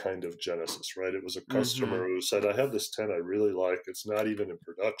that kind of genesis, right? It was a customer Mhm. who said, "I have this tent I really like. It's not even in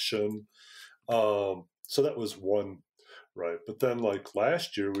production." So that was one, right? But then, like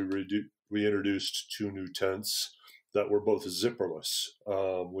last year, we introduced two new tents that were both zipperless,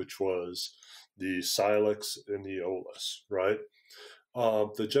 which was the Silex and the Olus, right?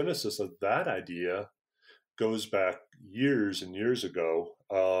 The genesis of that idea goes back years and years ago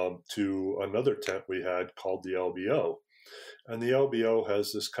to another tent we had called the LBO. And the LBO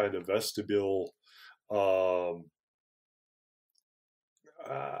has this kind of vestibule, I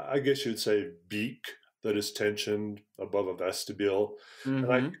guess you'd say beak that is tensioned above a vestibule.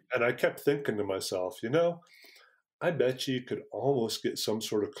 Mm-hmm. And I kept thinking to myself, you know, I bet you could almost get some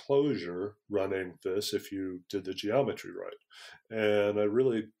sort of closure running this if you did the geometry right. And I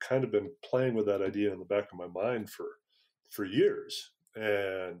really kind of been playing with that idea in the back of my mind for years.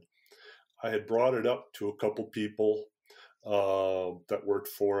 And I had brought it up to a couple people that worked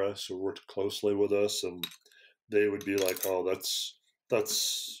for us or worked closely with us, and they would be like, "Oh, that's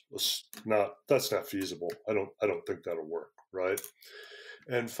not feasible. I don't think that'll work, right?"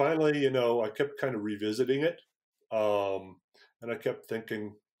 And finally, you know, I kept kind of revisiting it, and I kept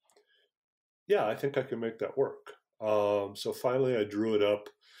thinking, "Yeah, I think I can make that work." So finally, I drew it up,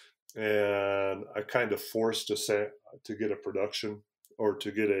 and I kind of forced to get a production or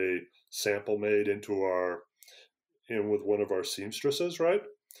to get a sample made in with one of our seamstresses, right?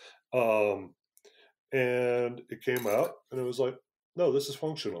 Um, and it came out, and it was like, no, this is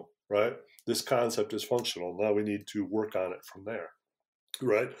functional, right? This concept is functional. Now we need to work on it from there,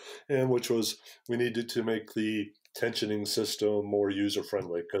 right? And which was, we needed to make the tensioning system more user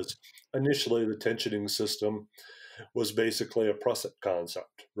friendly, because initially the tensioning system was basically a prusset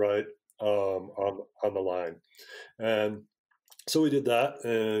concept, right? On the line. And so we did that.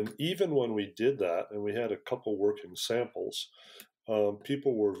 And even when we did that, and we had a couple working samples,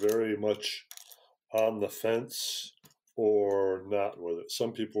 people were very much on the fence or not with it.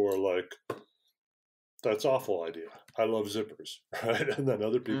 Some people were like, that's awful idea. I love zippers, right? And then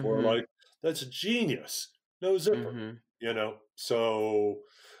other people are like, that's genius. No zipper, you know? So,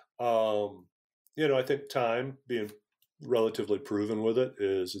 you know, I think time being relatively proven with it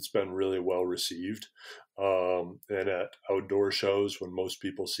is it's been really well received. And at outdoor shows, when most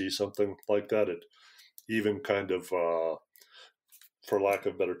people see something like that, it even kind of, for lack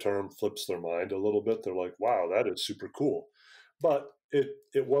of a better term, flips their mind a little bit. They're like, wow, that is super cool. But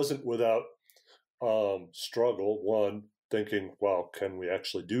it wasn't without struggle. One, thinking, wow, can we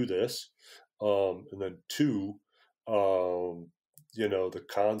actually do this? And then two, you know, the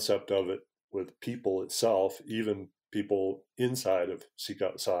concept of it with people itself, even people inside of Seek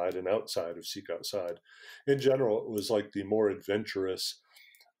Outside and outside of Seek Outside. In general, it was like the more adventurous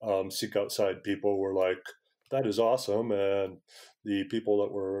Seek Outside people were like, that is awesome. And the people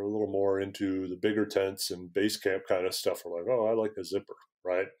that were a little more into the bigger tents and base camp kind of stuff were like, oh, I like a zipper,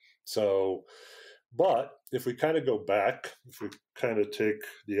 right? So, but if we kind of go back, if we kind of take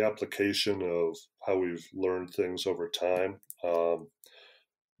the application of how we've learned things over time,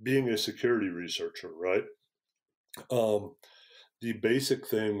 being a security researcher, right? The basic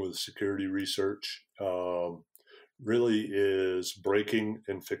thing with security research really is breaking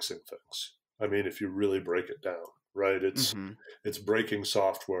and fixing things. I mean, if you really break it down, right? It's breaking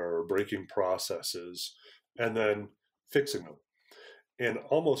software or breaking processes and then fixing them. And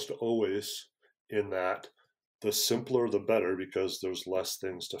almost always in that, the simpler the better, because there's less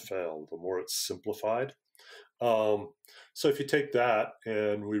things to fail, the more it's simplified. So if you take that,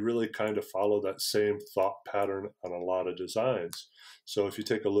 and we really kind of follow that same thought pattern on a lot of designs. So if you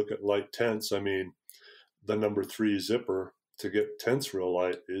take a look at light tents, I mean, the number 3 zipper to get tents real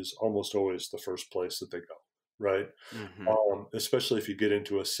light is almost always the first place that they go, right? Especially if you get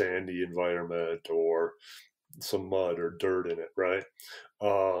into a sandy environment or some mud or dirt in it, right?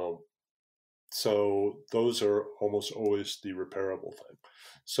 So those are almost always the repairable thing.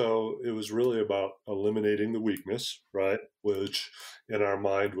 So it was really about eliminating the weakness, right? Which in our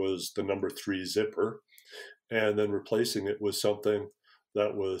mind was the number 3 zipper, and then replacing it with something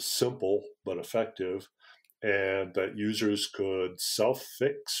that was simple but effective and that users could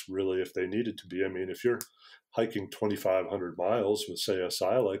self-fix really if they needed to be. I mean, if you're hiking 2,500 miles with, say, a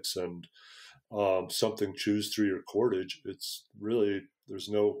Silex and something chews through your cordage, it's really, there's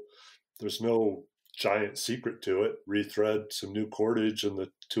no giant secret to it. Rethread some new cordage in the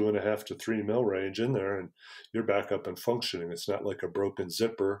 2.5 to 3 mil range in there, and you're back up and functioning. It's not like a broken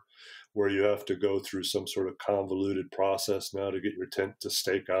zipper where you have to go through some sort of convoluted process now to get your tent to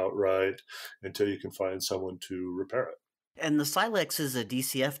stake out right until you can find someone to repair it. And the Silex is a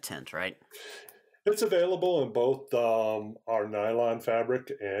DCF tent, right? It's available in both our nylon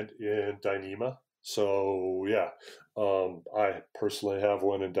fabric and in Dyneema. So yeah, I personally have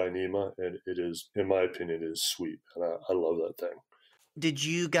one in Dyneema, and it is, in my opinion, it is sweet, and I love that thing. Did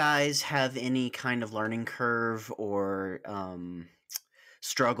you guys have any kind of learning curve or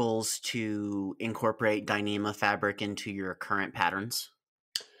struggles to incorporate Dyneema fabric into your current patterns?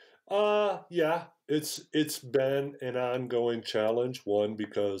 Yeah, it's been an ongoing challenge. One,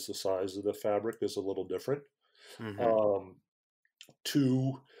 because the size of the fabric is a little different. Mm-hmm. Um,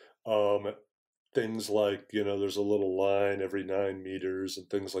 Two, um, things like, there's a little line every 9 meters and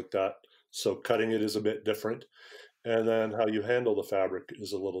things like that. So cutting it is a bit different. And then how you handle the fabric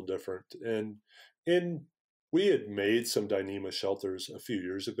is a little different. And in we had made some Dyneema shelters a few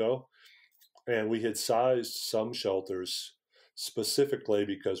years ago, and we had sized some shelters specifically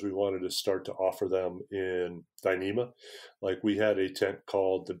because we wanted to start to offer them in Dyneema. Like we had a tent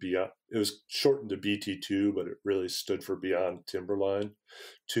called the Beyond, it was shortened to BT2, but it really stood for Beyond Timberline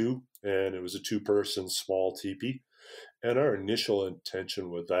 2. And it was a 2-person small teepee. And our initial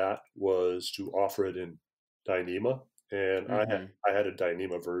intention with that was to offer it in Dyneema. And Mm-hmm. I had a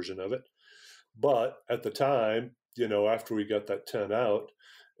Dyneema version of it. But at the time, after we got that tent out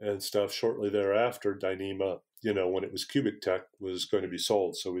and stuff, shortly thereafter, Dyneema, when it was Cubic Tech, was going to be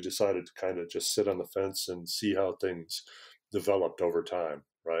sold. So we decided to kind of just sit on the fence and see how things developed over time,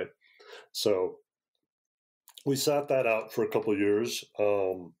 right? So we sat that out for a couple of years.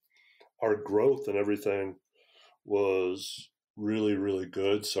 Our growth and everything was really, really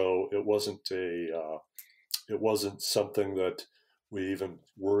good. So it wasn't something that we even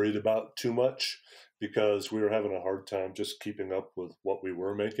worried about too much, because we were having a hard time just keeping up with what we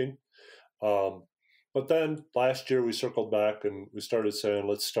were making. Um, but then last year we circled back and we started saying,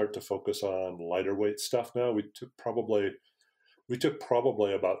 let's start to focus on lighter weight stuff now. We took probably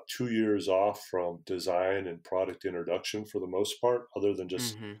about 2 years off from design and product introduction for the most part, other than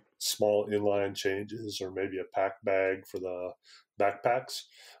just Mm-hmm. small inline changes or maybe a pack bag for the backpacks.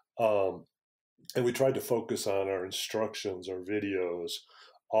 And we tried to focus on our instructions, our videos,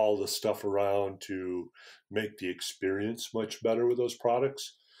 all the stuff around to make the experience much better with those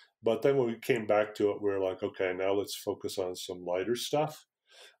products. But then when we came back to it, we were like, okay, now let's focus on some lighter stuff.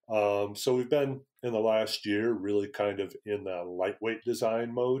 So we've been in the last year really kind of in that lightweight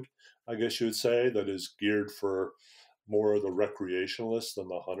design mode, I guess you would say, that is geared for more of the recreationalist than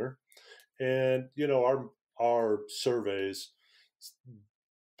the hunter. And our surveys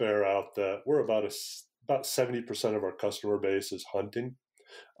bear out that we're about 70% of our customer base is hunting.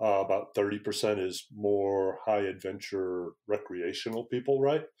 About 30% is more high adventure recreational people,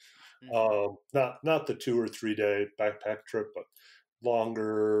 right? Mm-hmm. Not the 2 or 3 day backpack trip, but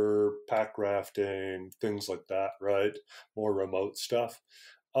longer pack rafting, things like that, right? More remote stuff.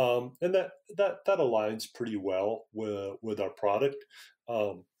 And that aligns pretty well with our product.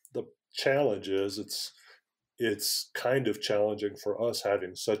 The challenge is it's kind of challenging for us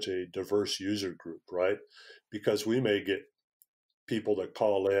having such a diverse user group, right? Because we may get people that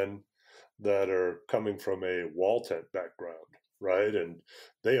call in that are coming from a wall tent background, right? And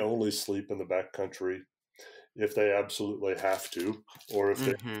they only sleep in the backcountry if they absolutely have to, or if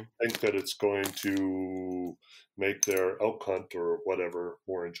they Mm-hmm. think that it's going to make their elk hunt or whatever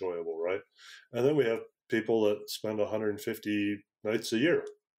more enjoyable, right? And then we have people that spend 150 nights a year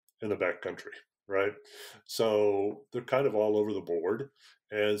in the backcountry, right? So they're kind of all over the board.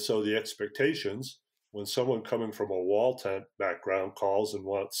 And so the expectations, when someone coming from a wall tent background calls and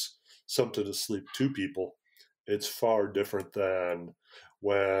wants something to sleep 2 people, it's far different than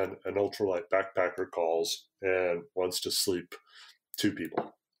when an ultralight backpacker calls and wants to sleep 2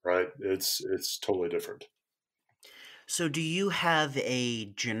 people, right? It's totally different. So, do you have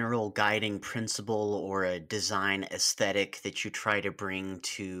a general guiding principle or a design aesthetic that you try to bring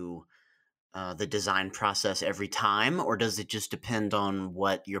to the design process every time, or does it just depend on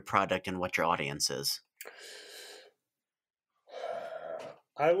what your product and what your audience is?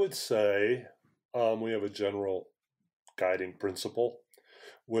 I would say we have a general guiding principle,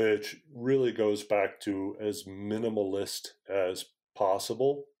 which really goes back to as minimalist as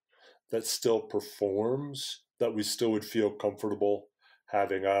possible, that still performs, that we still would feel comfortable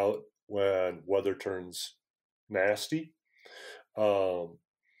having out when weather turns nasty. Um,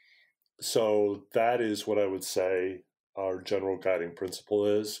 so that is what I would say our general guiding principle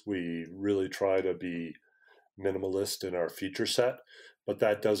is. We really try to be minimalist in our feature set, but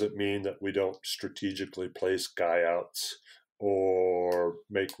that doesn't mean that we don't strategically place guy outs or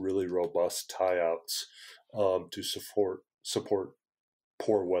make really robust tie outs to support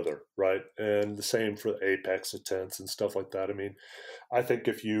poor weather, right? And the same for the apex of tents and stuff like that. I mean, I think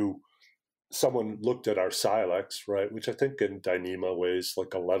if someone looked at our Silex, right, which I think in Dyneema weighs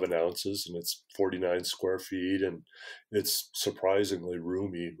like 11 ounces and it's 49 square feet and it's surprisingly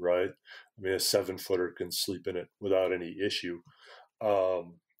roomy, right? I mean, a 7-footer can sleep in it without any issue.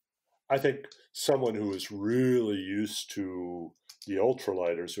 Um, I think someone who is really used to the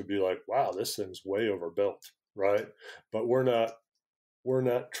ultralighters would be like, wow, this thing's way overbuilt, right? But we're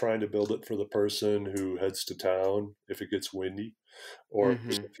not trying to build it for the person who heads to town if it gets windy or if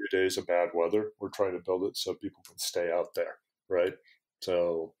there's Mm-hmm. a few days of bad weather. We're trying to build it so people can stay out there, right?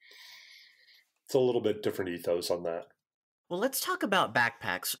 So it's a little bit different ethos on that. Well, let's talk about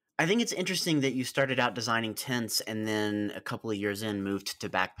backpacks. I think it's interesting that you started out designing tents and then a couple of years in moved to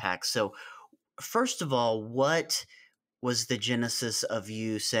backpacks. So, first of all, what was the genesis of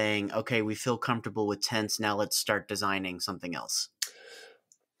you saying, okay, we feel comfortable with tents, now let's start designing something else?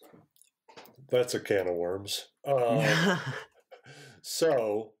 That's a can of worms.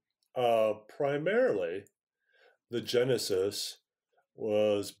 So, primarily, the genesis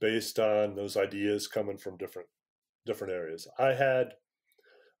was based on those ideas coming from different areas. I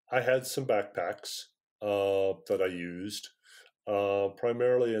had some backpacks that I used,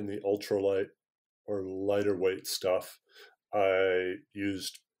 primarily in the ultralight or lighter weight stuff. I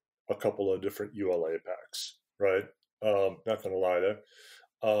used a couple of different ULA packs, right? Not gonna lie there.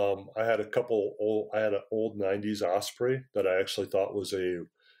 I had an old 90s Osprey that I actually thought was a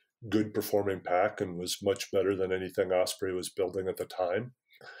good performing pack and was much better than anything Osprey was building at the time.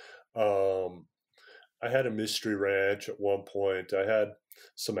 Um, I had a Mystery Ranch at one point. I had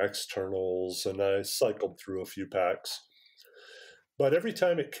some externals and I cycled through a few packs. But every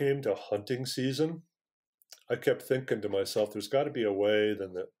time it came to hunting season, I kept thinking to myself, there's got to be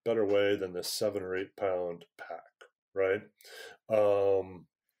better way than this 7 or 8 pound pack, right?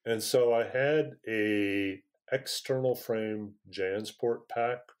 And so I had a external frame Jansport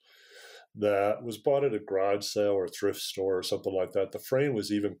pack that was bought at a garage sale or thrift store or something like that. The frame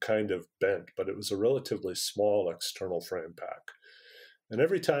was even kind of bent, but it was a relatively small external frame pack. And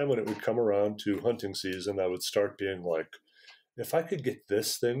every time when it would come around to hunting season, I would start being like, if I could get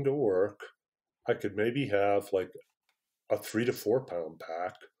this thing to work, I could maybe have like a 3 to 4 pound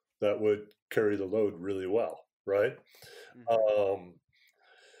pack that would carry the load really well, right? Mm-hmm. Um,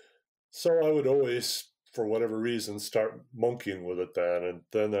 so I would always, for whatever reason, start monkeying with it then. And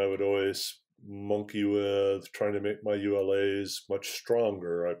then I would always monkey with trying to make my ULAs much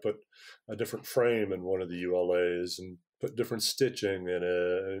stronger. I put a different frame in one of the ULAs and put different stitching in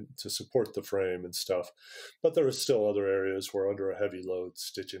it to support the frame and stuff. But there were still other areas where under a heavy load,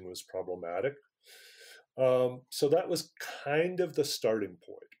 stitching was problematic. So that was kind of the starting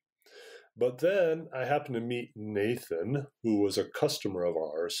point. But then I happened to meet Nathan, who was a customer of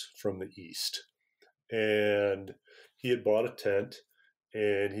ours from the East. And he had bought a tent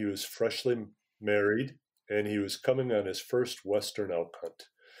and he was freshly married and he was coming on his first Western elk hunt.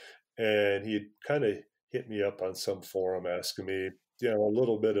 And he had kind of hit me up on some forum asking me, a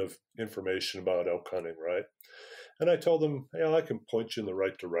little bit of information about elk hunting, right? And I told him, I can point you in the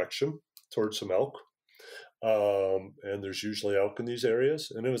right direction towards some elk. And there's usually elk in these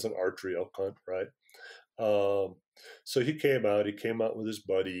areas, and it was an archery elk hunt, right? So he came out with his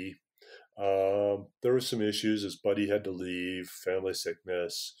buddy. There were some issues. His buddy had to leave, family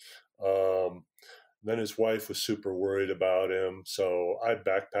sickness. Then his wife was super worried about him, so I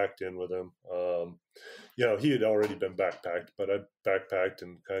backpacked in with him. He had already been backpacked, but I backpacked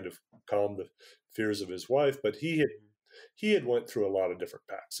and kind of calmed the fears of his wife. But he had went through a lot of different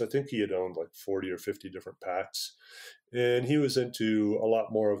packs. I think he had owned like 40 or 50 different packs. And he was into a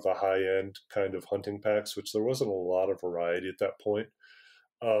lot more of the high end kind of hunting packs, which there wasn't a lot of variety at that point.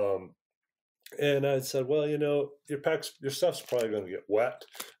 And I said, well, your stuff's probably going to get wet.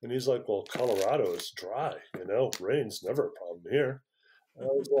 And he's like, well, Colorado is dry. Rain's never a problem here. And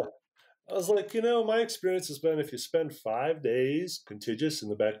I was like, my experience has been if you spend 5 days contiguous in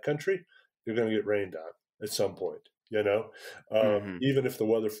the backcountry, you're going to get rained on at some point. Mm-hmm. Even if the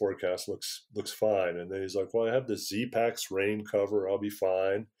weather forecast looks fine. And then he's like, well, I have the Z-Packs rain cover. I'll be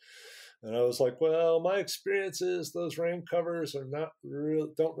fine. And I was like, well, my experience is those rain covers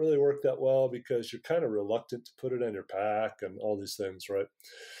don't really work that well because you're kind of reluctant to put it on your pack and all these things, right?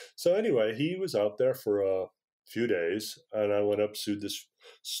 So anyway, he was out there for a few days, and I went up to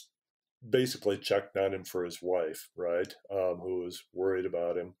basically checked on him for his wife, right, who was worried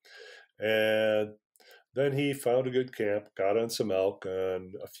about him. And then he found a good camp, got on some elk,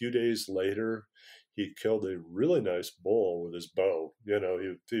 and a few days later, he killed a really nice bull with his bow.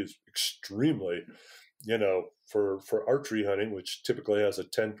 He was extremely, for archery hunting, which typically has a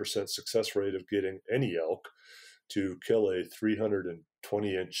 10% success rate of getting any elk, to kill a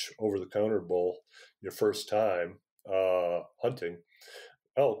 320-inch over-the-counter bull your first time hunting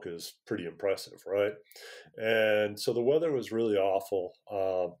elk is pretty impressive, right? And so the weather was really awful.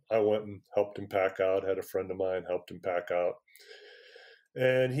 I went and helped him pack out, had a friend of mine helped him pack out.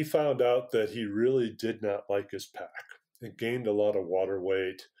 And he found out that he really did not like his pack. It gained a lot of water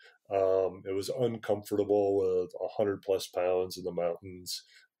weight. It was uncomfortable with 100+ pounds in the mountains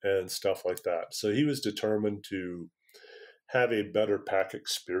and stuff like that. So he was determined to have a better pack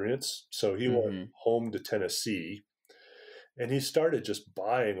experience. So he went home to Tennessee, and he started just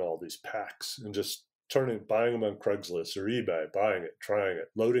buying all these packs and just buying them on Craigslist or eBay, buying it, trying it,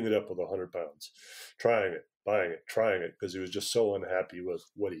 loading it up with 100 pounds, trying it, buying it, trying it, because he was just so unhappy with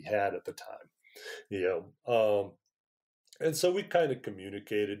what he had at the time, and so we kind of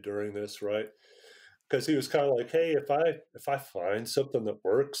communicated during this, right? Because he was kind of like, hey, if I find something that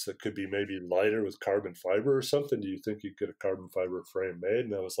works that could be maybe lighter with carbon fiber or something, do you think you could get a carbon fiber frame made?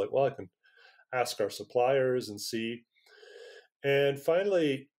 And I was like, well, I can ask our suppliers and see. And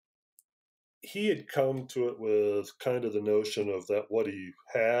finally, he had come to it with kind of the notion of that what he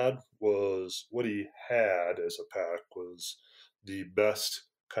had as a pack was the best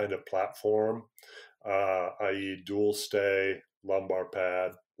kind of platform, i.e., dual stay, lumbar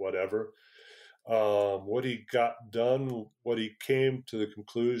pad, whatever. What he came to the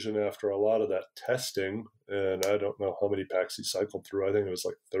conclusion after a lot of that testing, and I don't know how many packs he cycled through, I think it was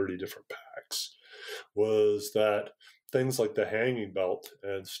like 30 different packs, was that things like the hanging belt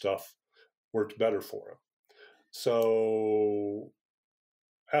and stuff worked better for him. So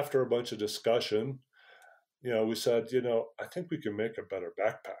after a bunch of discussion, we said, I think we can make a better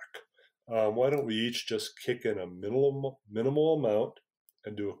backpack. Why don't we each just kick in a minimal amount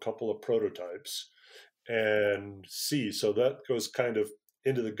and do a couple of prototypes and see? So that goes kind of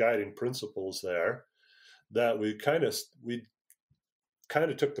into the guiding principles there, that we kind of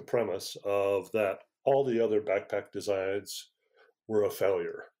took the premise of that all the other backpack designs were a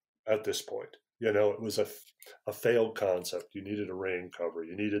failure at this point. It was a failed concept. You needed a rain cover.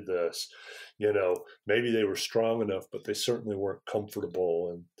 You needed this. Maybe they were strong enough, but they certainly weren't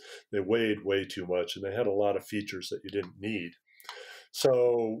comfortable, and they weighed way too much, and they had a lot of features that you didn't need.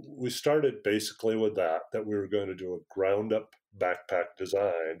 So we started basically with that we were going to do a ground-up backpack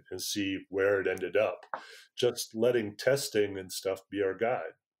design and see where it ended up, just letting testing and stuff be our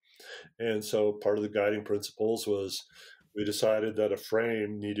guide. And so part of the guiding principles was we decided that a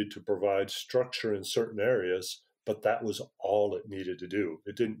frame needed to provide structure in certain areas, but that was all it needed to do.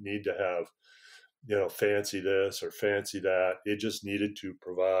 It didn't need to have, fancy this or fancy that. It just needed to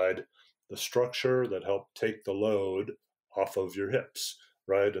provide the structure that helped take the load off of your hips,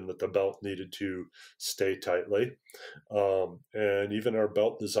 right? And that the belt needed to stay tightly. And even our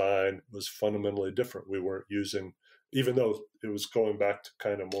belt design was fundamentally different. We weren't using, even though it was going back to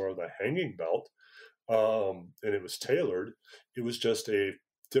kind of more of the hanging belt, and it was tailored, it was just a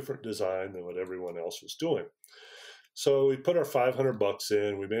different design than what everyone else was doing. So we put our $500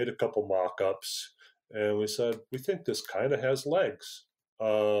 in, we made a couple mock-ups, and we said, we think this kind of has legs.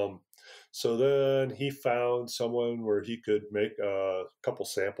 So then he found someone where he could make a couple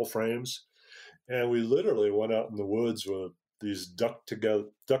sample frames, and we literally went out in the woods with these duct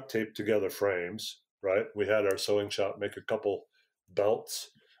tape together frames, right? We had our sewing shop make a couple belts,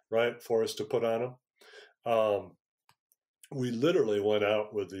 right, for us to put on them. We literally went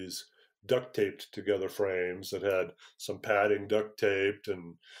out with these duct taped together frames that had some padding duct taped,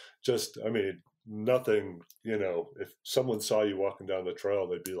 and just, nothing, if someone saw you walking down the trail,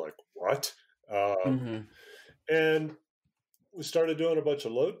 they'd be like, what? And we started doing a bunch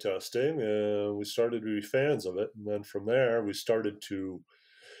of load testing, and we started to be fans of it. And then from there, we started to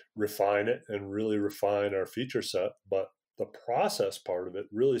refine it and really refine our feature set. But the process part of it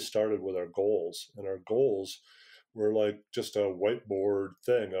really started with our goals, and our goals were like just a whiteboard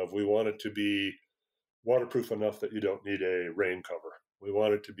thing of, we want it to be waterproof enough that you don't need a rain cover. We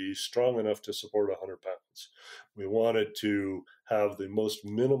want it to be strong enough to support 100 pounds. We want it to have the most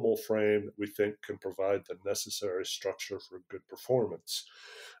minimal frame that we think can provide the necessary structure for good performance.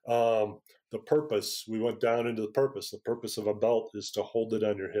 The purpose, we went down into the purpose. The purpose of a belt is to hold it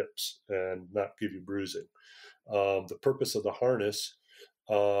on your hips and not give you bruising. The purpose of the harness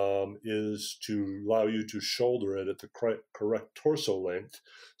is to allow you to shoulder it at the correct torso length,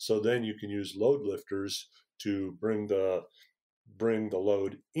 so then you can use load lifters to bring the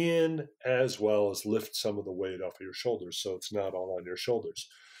load in, as well as lift some of the weight off of your shoulders, so it's not all on your shoulders.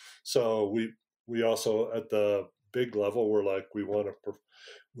 So we also, at the big level, we're like, we want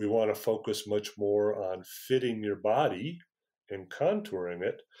to focus much more on fitting your body and contouring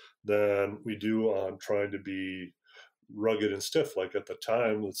it than we do on trying to be rugged and stiff. Like at the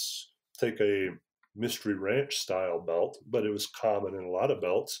time, let's take a Mystery Ranch style belt, but it was common in a lot of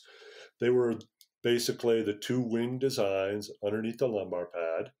belts. They were basically the two wing designs underneath the lumbar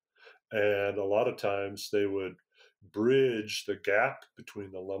pad, and a lot of times they would bridge the gap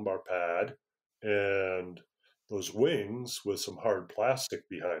between the lumbar pad and those wings with some hard plastic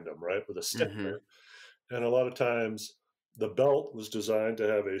behind them, right, with a Mm-hmm. sticker. And a lot of times the belt was designed to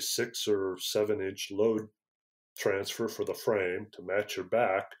have a 6 or 7 inch load transfer for the frame to match your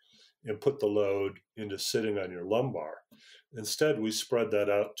back and put the load into sitting on your lumbar. Instead, we spread that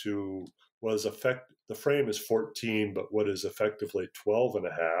out to the frame is 14, but what is effectively 12 and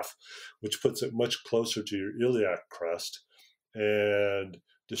a half, which puts it much closer to your iliac crest and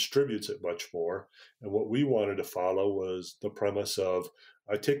distributes it much more. And what we wanted to follow was the premise of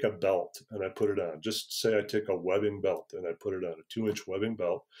I take a belt and I put it on. Just say I take a webbing belt and I put it on, a 2 inch webbing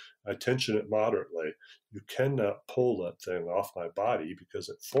belt. I tension it moderately. You cannot pull that thing off my body because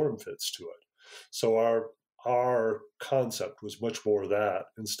it form fits to it. So our concept was much more that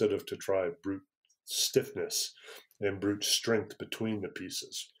instead of to try brute stiffness and brute strength between the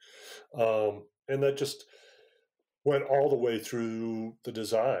pieces. And that just went all the way through the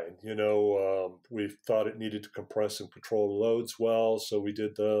design. We thought it needed to compress and control loads well, so we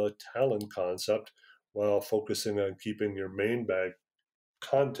did the Talon concept while focusing on keeping your main bag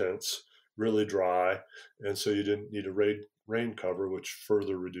contents really dry, and so you didn't need a rain cover, which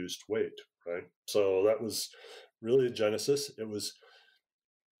further reduced weight, right? So that was really a genesis.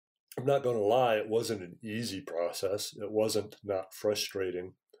 I'm not going to lie, it wasn't an easy process. It wasn't not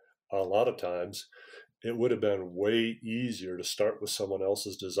frustrating. A lot of times it would have been way easier to start with someone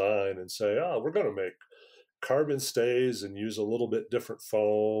else's design and say, we're going to make carbon stays and use a little bit different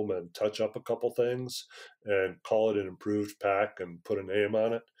foam and touch up a couple things and call it an improved pack and put a name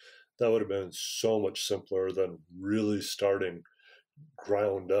on it. That would have been so much simpler than really starting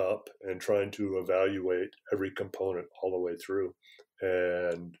ground up and trying to evaluate every component all the way through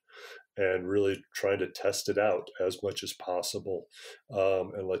and really trying to test it out as much as possible,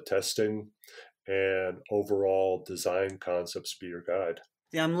 and let testing and overall design concepts be your guide.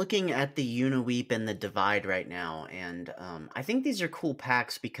 Yeah, I'm looking at the Uniweep and the Divide right now, and I think these are cool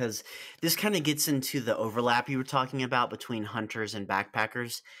packs because this kind of gets into the overlap you were talking about between hunters and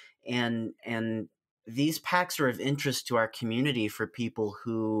backpackers, and these packs are of interest to our community for people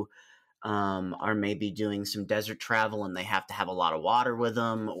who are maybe doing some desert travel and they have to have a lot of water with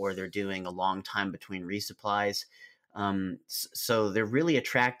them, or they're doing a long time between resupplies. So they're really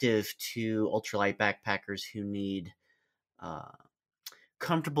attractive to ultralight backpackers who need uh,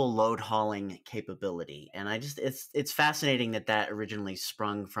 comfortable load hauling capability. And it's fascinating that originally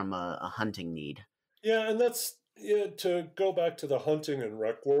sprung from a hunting need. Yeah, and that's to go back to the hunting and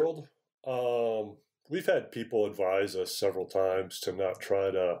rec world. We've had people advise us several times to not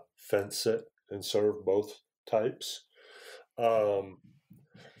try to fence it and serve both types. Um,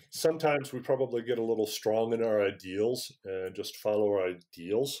 Sometimes we probably get a little strong in our ideals and just follow our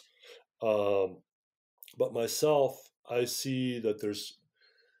ideals. Um, but myself, I see that there's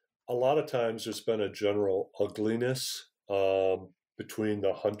a lot of times there's been a general ugliness between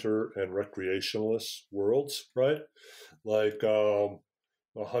the hunter and recreationalist worlds, right? Like the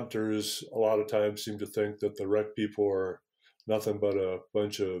hunters a lot of times seem to think that the rec people are nothing but a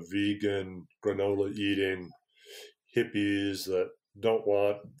bunch of vegan granola eating hippies that don't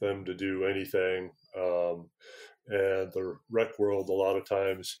want them to do anything. And the rec world a lot of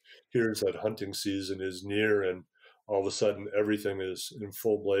times hears that hunting season is near and all of a sudden everything is in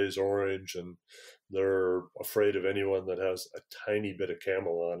full blaze orange and they're afraid of anyone that has a tiny bit of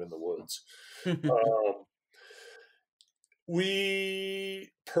camel on in the woods. Um,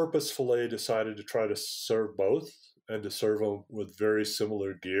 we purposefully decided to try to serve both and to serve them with very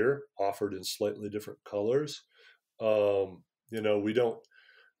similar gear offered in slightly different colors. We don't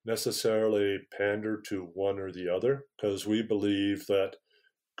necessarily pander to one or the other because we believe that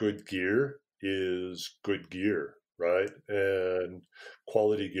good gear is good gear, right? And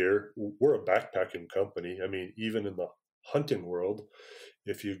quality gear. We're a backpacking company. I mean, even in the hunting world,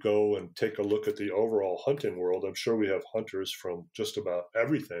 if you go and take a look at the overall hunting world, I'm sure we have hunters from just about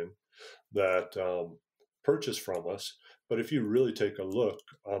everything that purchase from us. But if you really take a look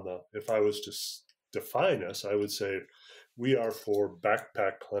if I was to define us, I would say we are for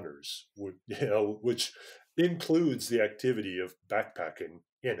backpack hunters, which includes the activity of backpacking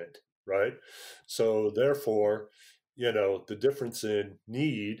in it, right? So therefore, the difference in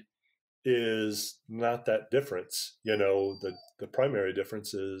need is not that difference. The primary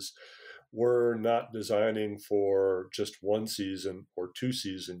difference is we're not designing for just one season or 2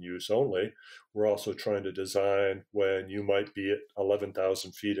 season use only. We're also trying to design when you might be at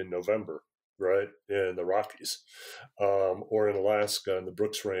 11,000 feet in November, right, in the Rockies, or in Alaska in the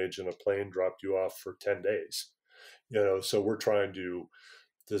Brooks Range, and a plane dropped you off for 10 days. So we're trying to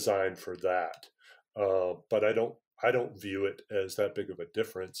design for that. But I don't view it as that big of a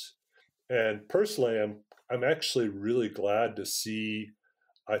difference. And personally, I'm actually really glad to see,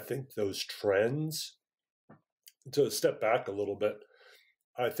 I think, those trends. To step back a little bit,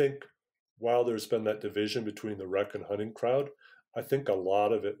 I think while there's been that division between the rec and hunting crowd, I think a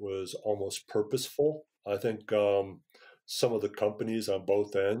lot of it was almost purposeful. I think some of the companies on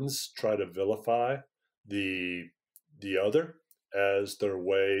both ends try to vilify the other as their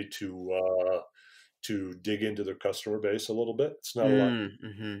way to dig into their customer base a little bit.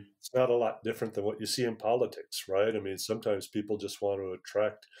 Mm-hmm. It's not a lot different than what you see in politics, right? I mean, sometimes people just want to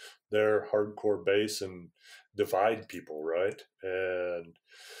attract their hardcore base and divide people, right? And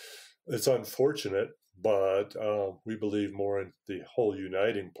it's unfortunate, but we believe more in the whole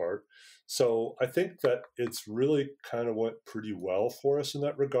uniting part. So I think that it's really kind of went pretty well for us in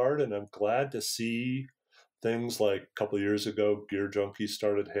that regard. And I'm glad to see things like a couple of years ago, Gear Junkie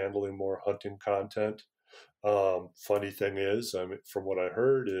started handling more hunting content. Funny thing is, I mean, from what I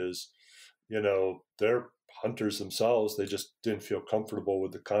heard is, they're hunters themselves. They just didn't feel comfortable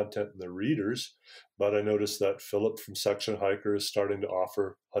with the content and the readers. But I noticed that Philip from Section Hiker is starting to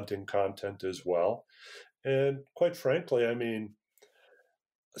offer hunting content as well. And quite frankly, I mean,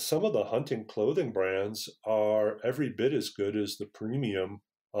 some of the hunting clothing brands are every bit as good as the premium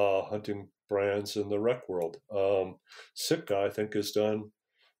hunting brands in the rec world. Sitka, I think, has done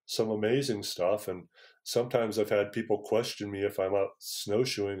some amazing stuff. And sometimes I've had people question me if I'm out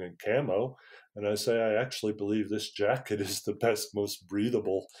snowshoeing in camo. And I say, I actually believe this jacket is the best, most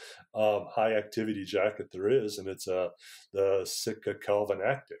breathable, high activity jacket there is. And it's the Sitka Kelvin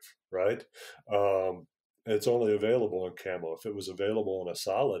Active, right? It's only available in camo. If it was available in a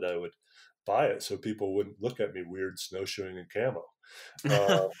solid, I would buy it so people wouldn't look at me weird snowshoeing in camo.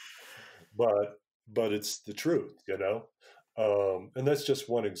 Uh, but it's the truth. And that's just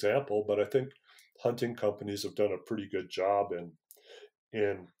one example. But I think hunting companies have done a pretty good job and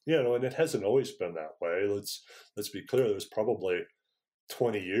it hasn't always been that way. Let's be clear. There's probably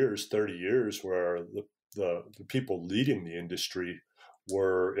 20 years, 30 years where the people leading the industry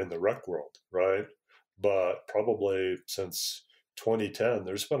were in the rec world, right? But probably since 2010,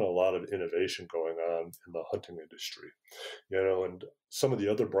 there's been a lot of innovation going on in the hunting industry, and some of the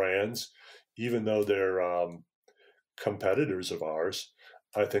other brands, even though they're competitors of ours,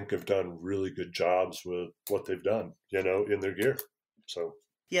 I think have done really good jobs with what they've done, in their gear. So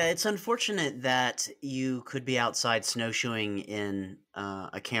Yeah, it's unfortunate that you could be outside snowshoeing in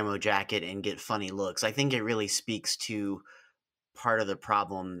a camo jacket and get funny looks. I think it really speaks to part of the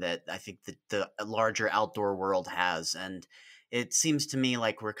problem that I think that the larger outdoor world has. And it seems to me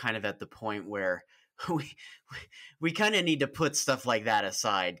like we're kind of at the point where we we kind of need to put stuff like that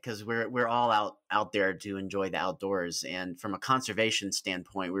aside, because we're all out there to enjoy the outdoors. And from a conservation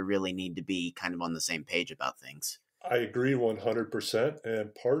standpoint, we really need to be kind of on the same page about things. I agree 100%.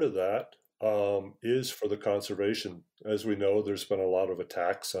 And part of that is for the conservation. As we know, there's been a lot of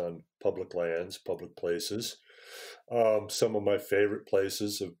attacks on public lands, public places. Some of my favorite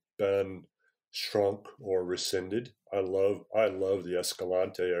places have been shrunk or rescinded. I love the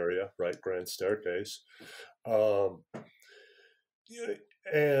Escalante area, right? Grand Staircase. Um, yeah,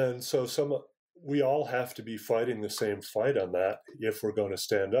 and so we all have to be fighting the same fight on that if we're going to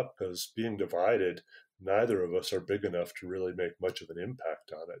stand up, because being divided, neither of us are big enough to really make much of an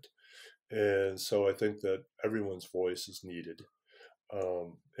impact on it. And so I think that everyone's voice is needed.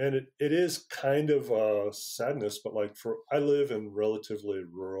 And it is kind of a sadness, but I live in relatively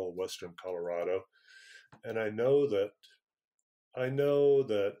rural Western Colorado, and I know that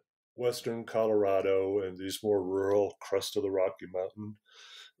Western Colorado and these more rural crest of the Rocky Mountain,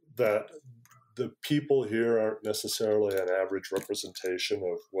 that the people here aren't necessarily an average representation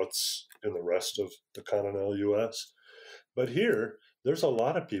of what's in the rest of the continental U.S. But here, there's a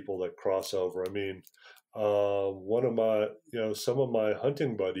lot of people that cross over. I mean, some of my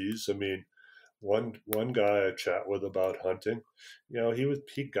hunting buddies. I mean, one guy I chat with about hunting,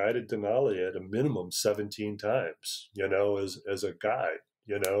 he guided Denali at a minimum 17 times, as a guide.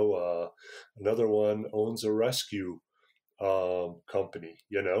 Another one owns a rescue company,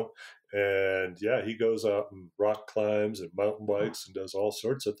 and yeah, he goes out and rock climbs and mountain bikes and does all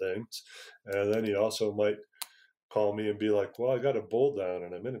sorts of things. And then he also might call me and be like, well, I got a bull down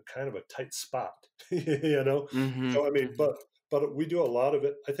and I'm in a kind of a tight spot, Mm-hmm. So I mean, but we do a lot of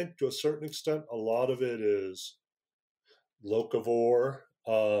it. I think to a certain extent, a lot of it is locavore,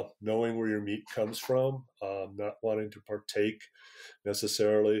 knowing where your meat comes from, not wanting to partake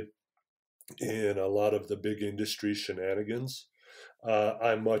necessarily in a lot of the big industry shenanigans.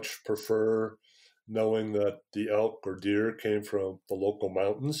 I much prefer knowing that the elk or deer came from the local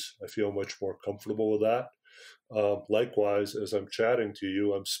mountains. I feel much more comfortable with that. Likewise, as I'm chatting to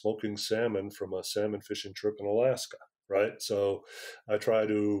you, I'm smoking salmon from a salmon fishing trip in Alaska, right? So I try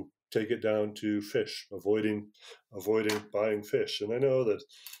to take it down to fish, avoiding buying fish. And I know that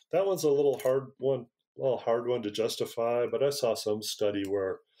that one's a little hard one to justify, but I saw some study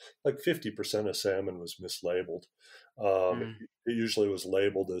where like 50% of salmon was mislabeled. Mm. It usually was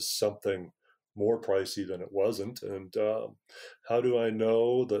labeled as something more pricey than it wasn't. And how do I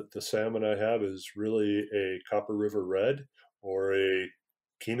know that the salmon I have is really a Copper River Red or a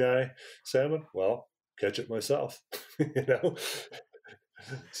Kenai salmon? Well, catch it myself, you know?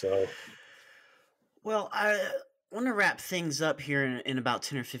 So, Well, I want to wrap things up here in about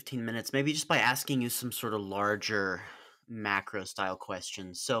 10 or 15 minutes, maybe just by asking you some sort of larger macro style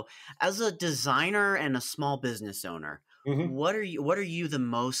questions. So, as a designer and a small business owner, mhm. what are you the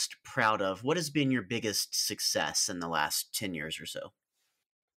most proud of? What has been your biggest success in the last 10 years or so?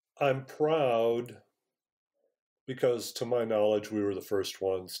 I'm proud because, to my knowledge, we were the first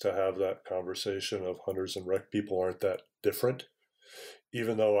ones to have that conversation of hunters and rec people aren't that different.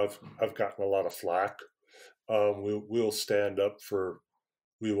 Even though I've gotten a lot of flack, we'll stand up for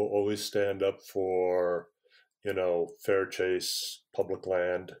we will always stand up for, fair chase, public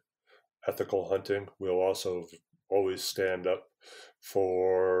land, ethical hunting. We'll also always stand up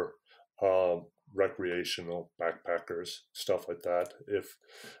for recreational backpackers, stuff like that.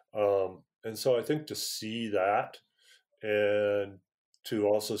 And so I think to see that and to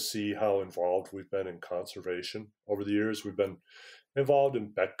also see how involved we've been in conservation over the years, we've been involved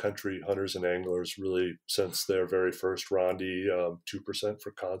in backcountry hunters and anglers really since their very first Rondi, 2%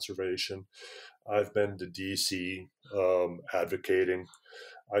 for conservation. I've been to DC advocating.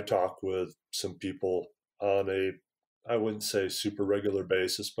 I talk with some people on I wouldn't say super regular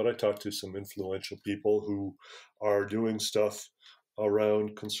basis, but I talk to some influential people who are doing stuff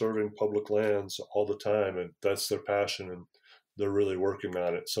around conserving public lands all the time, and that's their passion, and they're really working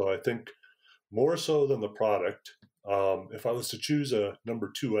on it. So I think more so than the product, if I was to choose a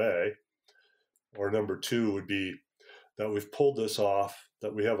number 2A, or number two would be that we've pulled this off,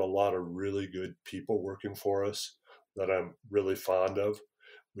 that we have a lot of really good people working for us that I'm really fond of.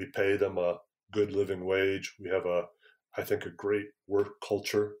 We pay them a good living wage. We have I think, a great work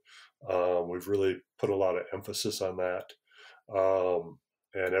culture. We've really put a lot of emphasis on that.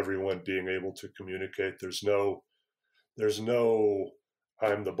 And everyone being able to communicate. There's no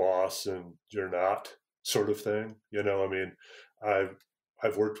I'm the boss and you're not sort of thing. I mean,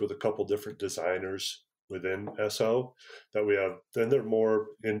 I've worked with a couple different designers within SO that we have. Then they're more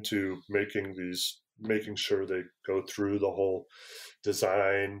into making sure they go through the whole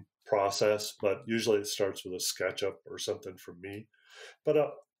design process, but usually it starts with a SketchUp or something from me. But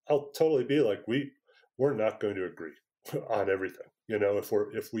I'll totally be like, we're not going to agree on everything.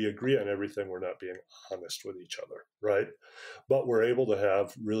 If we agree on everything, we're not being honest with each other, right? But we're able to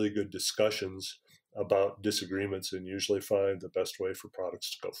have really good discussions about disagreements and usually find the best way for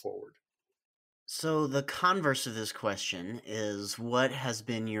products to go forward. So the converse of this question is, what has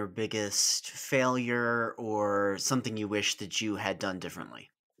been your biggest failure or something you wish that you had done differently?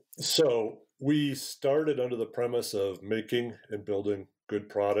 So we started under the premise of making and building good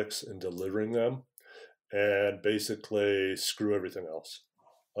products and delivering them, and basically screw everything else.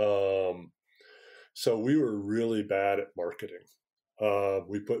 So we were really bad at marketing.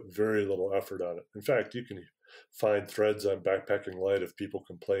 We put very little effort on it. In fact, you can find threads on Backpacking Light of people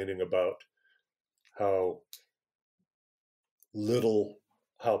complaining about how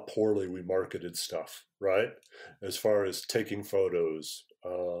poorly we marketed stuff, right? As far as taking photos,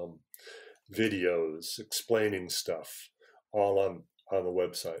 videos, explaining stuff, all on the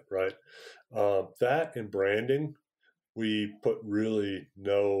website, right? That and branding, we put really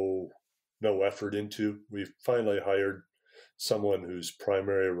no effort into. We finally hired someone whose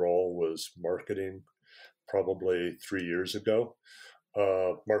primary role was marketing, probably 3 years ago,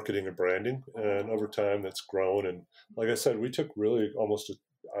 marketing and branding. And over time, that's grown. And like I said, we took really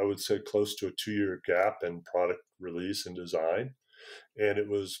I would say, close to a 2-year gap in product release and design. And it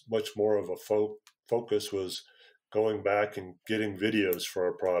was much more of a focus was going back and getting videos for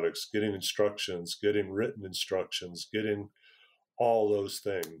our products, getting instructions, getting written instructions, getting all those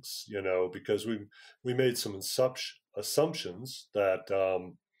things, because we made some assumptions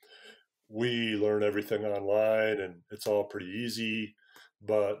that we learn everything online and it's all pretty easy,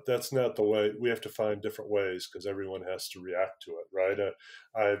 but that's not the way. We have to find different ways because everyone has to react to it, right?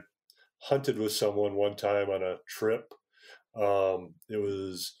 I hunted with someone one time on a trip. It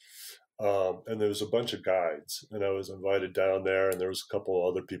was and there was a bunch of guides, and I was invited down there, and there was a couple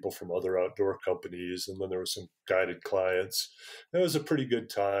other people from other outdoor companies, and then there were some guided clients. It was a pretty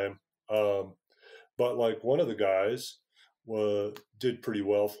good time. But like one of the guys did pretty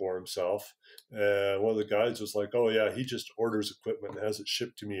well for himself. And one of the guys was like, oh, yeah, he just orders equipment and has it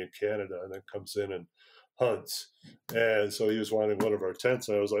shipped to me in Canada and then comes in and hunts. And so he was wanting one of our tents.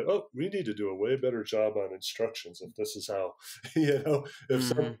 And I was like, oh, we need to do a way better job on instructions if this is how, if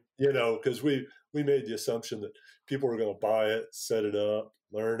some, because we made the assumption that people were going to buy it, set it up,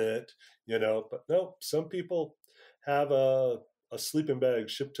 learn it, but no, some people have a sleeping bag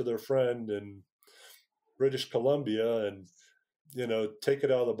shipped to their friend in British Columbia and, take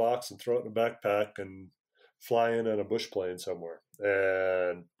it out of the box and throw it in a backpack and fly in on a bush plane somewhere.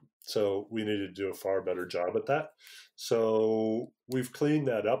 And so we needed to do a far better job at that. So we've cleaned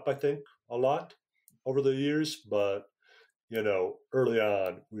that up, I think, a lot over the years. But, early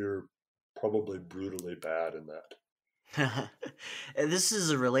on, we were probably brutally bad in that. This is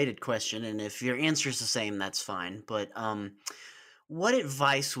a related question, and if your answer is the same, that's fine. But what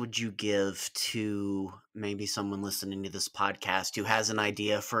advice would you give to maybe someone listening to this podcast who has an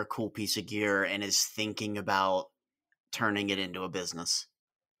idea for a cool piece of gear and is thinking about turning it into a business?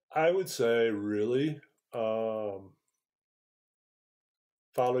 I would say really follow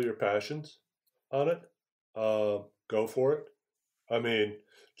your passions on it. Go for it. I mean,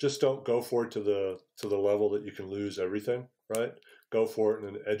 just don't go for it to the level that you can lose everything, right? Go for it in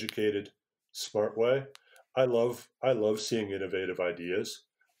an educated, smart way. I love seeing innovative ideas,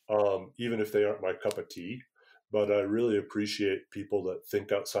 even if they aren't my cup of tea. But I really appreciate people that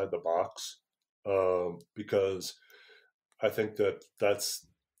think outside the box, because I think that that's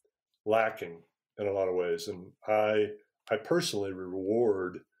lacking in a lot of ways. And I personally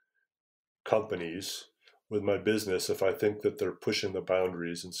reward companies with my business if I think that they're pushing the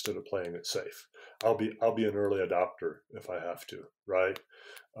boundaries instead of playing it safe. I'll be an early adopter if I have to, right?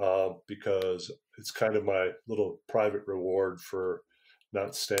 Because it's kind of my little private reward for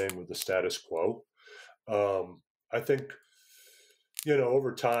not staying with the status quo. I think,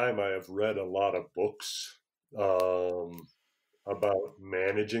 over time I have read a lot of books about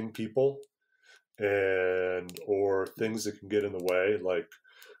managing people or things that can get in the way, like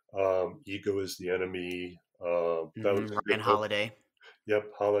Ego is the Enemy. That was a Ryan good book. Holiday.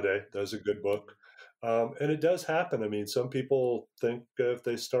 Yep, Holiday. That was a good book. And it does happen. I mean, some people think if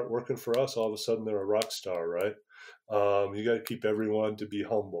they start working for us, all of a sudden they're a rock star, right? You got to keep everyone to be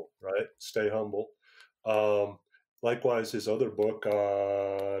humble, right? Stay humble. Likewise, his other book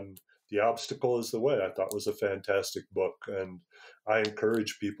on The Obstacle is the Way, I thought was a fantastic book. And I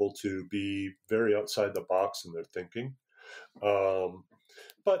encourage people to be very outside the box in their thinking.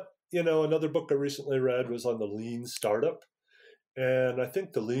 But, another book I recently read was on the lean startup. And I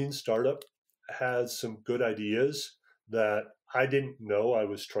think the lean startup has some good ideas that I didn't know I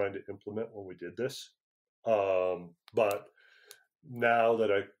was trying to implement when we did this. But now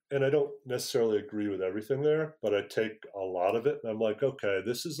that I don't necessarily agree with everything there, but I take a lot of it and I'm like, okay,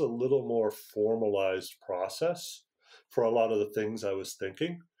 this is a little more formalized process for a lot of the things I was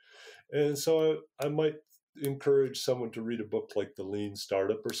thinking. And so I might encourage someone to read a book like The Lean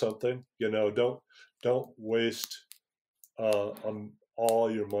Startup or something. Don't waste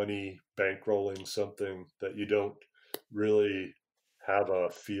all your money bankrolling something that you don't really have a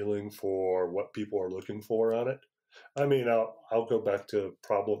feeling for what people are looking for on it. I mean, I'll go back to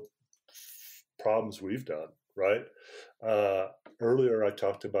problems we've done, right? Earlier, I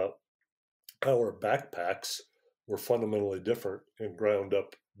talked about how our backpacks were fundamentally different in ground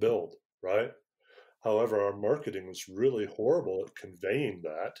up build, right? However, our marketing was really horrible at conveying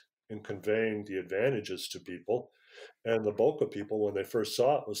that and conveying the advantages to people. And the bulk of people, when they first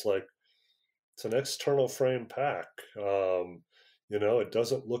saw it, was like, it's an external frame pack. It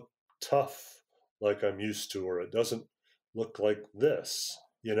doesn't look tough like I'm used to, or it doesn't look like this.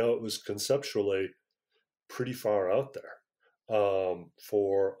 It was conceptually pretty far out there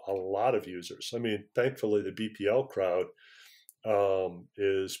for a lot of users. I mean, thankfully, the BPL crowd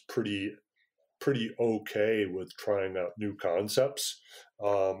is pretty okay with trying out new concepts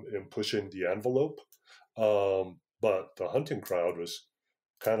and pushing the envelope. But the hunting crowd was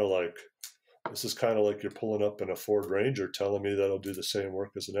kind of like, this is kind of like you're pulling up in a Ford Ranger telling me that'll do the same work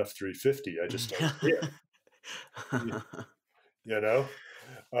as an F-350. I just don't see it.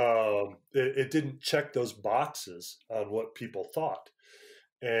 It didn't check those boxes on what people thought.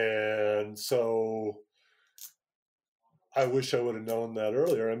 And so I wish I would have known that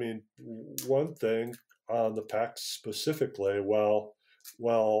earlier. I mean, one thing on the packs specifically, well,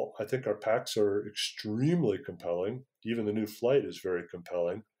 I think our packs are extremely compelling. Even the new flight is very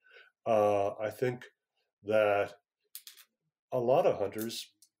compelling. I think that a lot of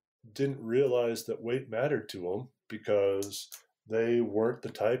hunters didn't realize that weight mattered to them because they weren't the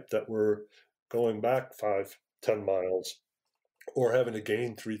type that were going back 5-10 miles or having to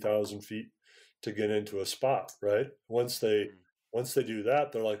gain 3,000 feet to get into a spot, right? Once they do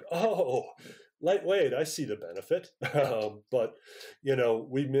that, they're like, oh, lightweight, I see the benefit. But,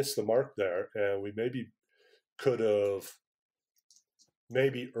 we missed the mark there, and we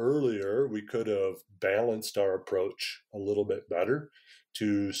earlier we could have balanced our approach a little bit better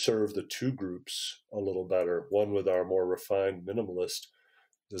to serve the two groups a little better, one with our more refined minimalist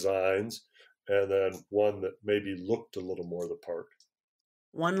designs, and then one that maybe looked a little more the part.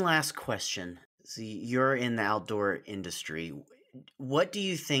 One last question. See, you're in the outdoor industry. What do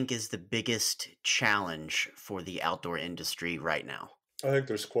you think is the biggest challenge for the outdoor industry right now? I think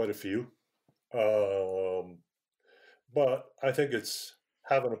there's quite a few. But I think it's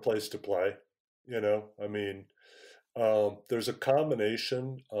having a place to play. There's a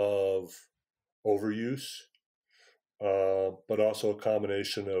combination of overuse, but also a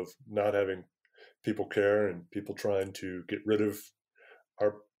combination of not having people care and people trying to get rid of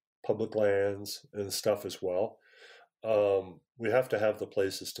our public lands and stuff as well. We have to have the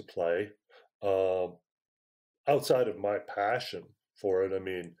places to play. Outside of my passion for it,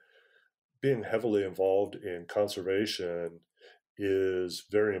 being heavily involved in conservation is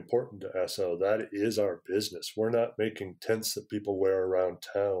very important to SO. That is our business. We're not making tents that people wear around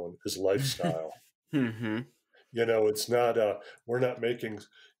town as lifestyle. Mm-hmm. It's not, we're not making,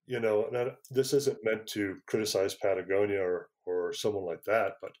 this isn't meant to criticize Patagonia or someone like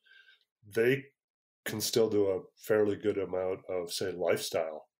that, but they can still do a fairly good amount of, say,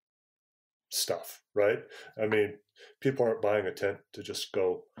 lifestyle stuff, right? People aren't buying a tent to just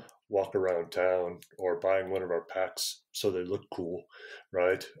go walk around town or buying one of our packs so they look cool,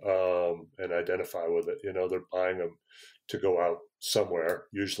 right? And identify with it. They're buying them to go out somewhere,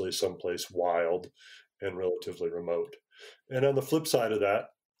 usually someplace wild and relatively remote. And on the flip side of that,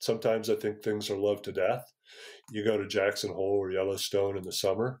 sometimes I think things are loved to death. You go to Jackson Hole or Yellowstone in the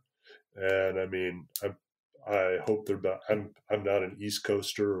summer, and I hope I'm not an East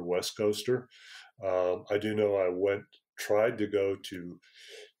Coaster or West Coaster. I do know I tried to go to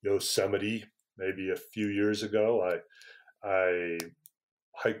Yosemite maybe a few years ago. I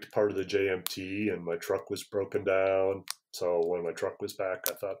hiked part of the JMT and my truck was broken down. So when my truck was back,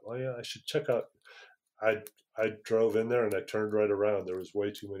 I thought, oh yeah, I should check out. I drove in there and I turned right around. There was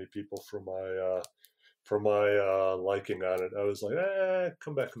way too many people for my liking on it. I was like,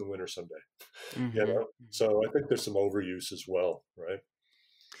 come back in the winter someday. Mm-hmm. So I think there's some overuse as well, right?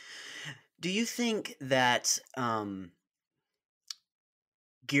 Do you think that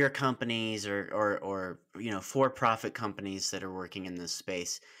gear companies or for-profit companies that are working in this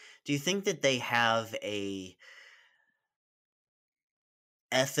space, do you think that they have a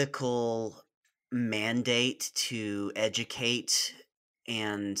ethical mandate to educate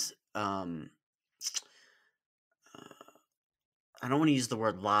and I don't want to use the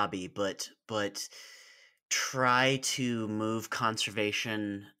word lobby, but try to move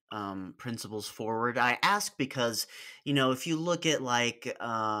conservation principles forward? I ask because, if you look at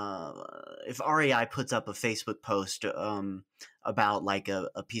if REI puts up a Facebook post about like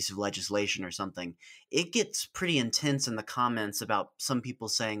a piece of legislation or something, it gets pretty intense in the comments about some people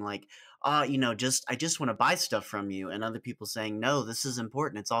saying like, I just want to buy stuff from you, and other people saying, no, this is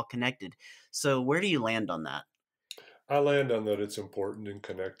important. It's all connected. So where do you land on that? I land on that it's important and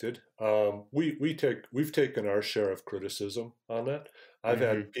connected. We've taken our share of criticism on that. I've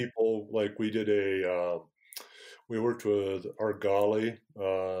had people like we worked with Argali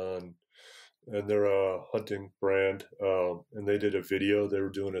and they're a hunting brand, and they did a video. They were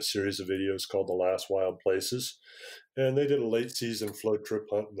doing a series of videos called The Last Wild Places, and they did a late season float trip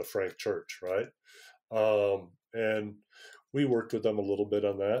hunt in the Frank Church, right? And we worked with them a little bit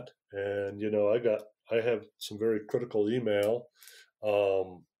on that, and I have some very critical email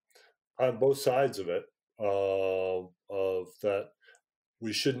on both sides of it, of that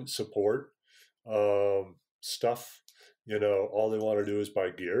we shouldn't support stuff. All they want to do is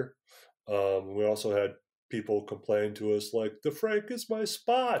buy gear. We also had people complain to us like, the Frank is my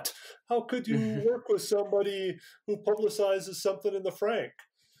spot. How could you work with somebody who publicizes something in the Frank?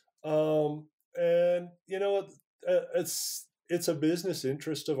 And it's a business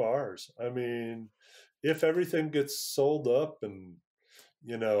interest of ours. If everything gets sold up and,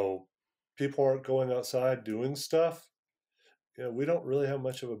 people aren't going outside doing stuff, we don't really have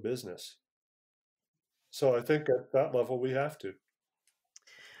much of a business. So I think at that level, we have to.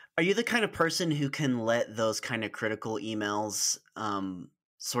 Are you the kind of person who can let those kind of critical emails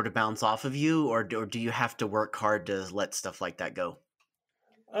sort of bounce off of you, or do you have to work hard to let stuff like that go?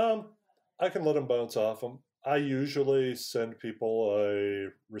 I can let them bounce off them. I usually send people a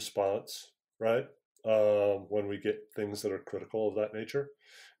response right? When we get things that are critical of that nature.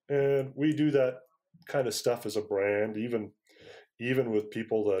 And we do that kind of stuff as a brand, even with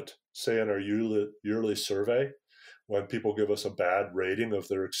people that say in our yearly survey, when people give us a bad rating of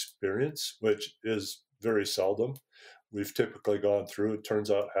their experience, which is very seldom, we've typically gone through. It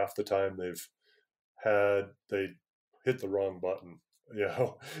turns out half the time they hit the wrong button,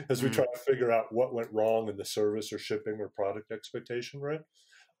 as we try to figure out what went wrong in the service or shipping or product expectation, right?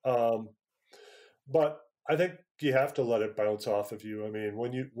 But I think you have to let it bounce off of you. I mean,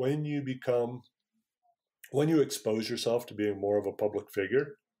 when you expose yourself to being more of a public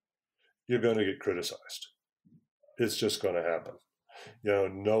figure, you're going to get criticized. It's just going to happen.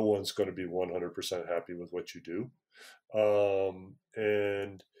 No one's going to be 100% happy with what you do.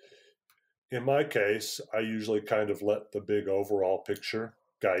 And in my case, I usually kind of let the big overall picture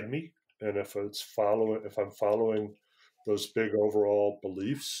guide me. And if I'm following those big overall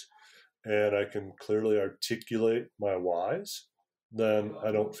beliefs and I can clearly articulate my whys, then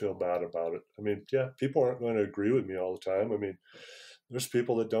I don't feel bad about it. I mean, yeah, people aren't going to agree with me all the time. I mean, there's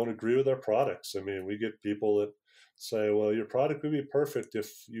people that don't agree with our products. I mean, we get people that say, well, your product would be perfect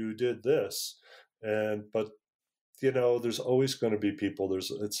if you did this. But there's always going to be people.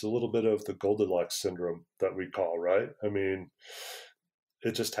 It's a little bit of the Goldilocks syndrome that we call, right? I mean,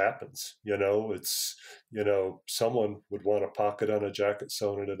 it just happens. Someone would want a pocket on a jacket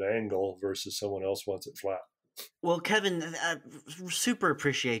sewn at an angle versus someone else wants it flat. Well, Kevin, super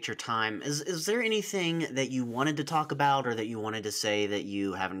appreciate your time. Is there anything that you wanted to talk about or that you wanted to say that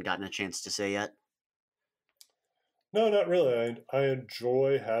you haven't gotten a chance to say yet? No, not really. I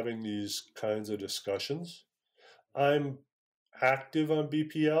enjoy having these kinds of discussions. I'm active on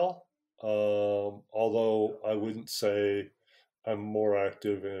BPL, although I wouldn't say I'm more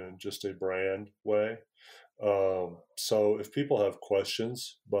active in just a brand way. So if people have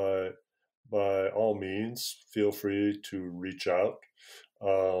questions, by all means, feel free to reach out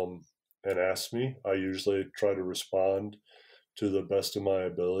and ask me. I usually try to respond to the best of my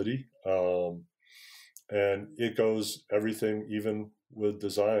ability. And it goes everything, even with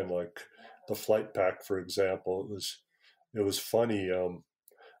design, like the flight pack, for example. It was funny.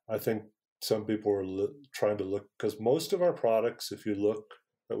 I think some people were trying to look, because most of our products, if you look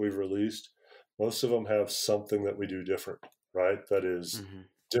that we've released, most of them have something that we do different, right? That is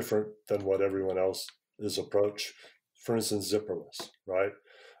different than what everyone else is approach. For instance, zipperless, right?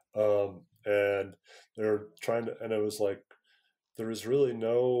 And they're trying to, and it was like, there's really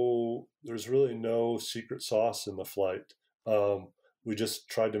no secret sauce in the flight. We just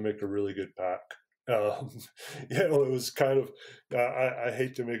tried to make a really good pack. It was kind of, I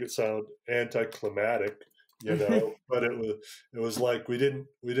hate to make it sound anticlimactic, but it was like we didn't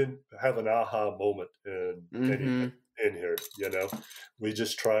have an aha moment in here. We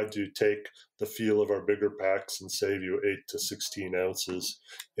just tried to take the feel of our bigger packs and save you 8 to 16 ounces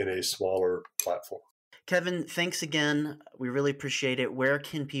in a smaller platform. Kevin, thanks again. We really appreciate it. Where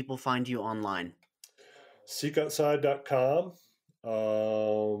can people find you online? SeekOutside.com,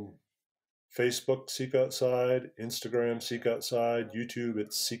 Facebook Seek Outside, Instagram Seek Outside, YouTube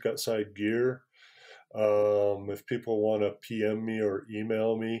it's Seek Outside Gear. If people want to PM me or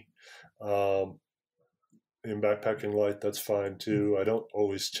email me in Backpacking Light, that's fine too. I don't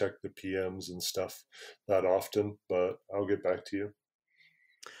always check the PMs and stuff that often, but I'll get back to you.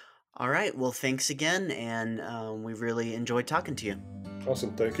 All right. Well, thanks again, and we really enjoyed talking to you.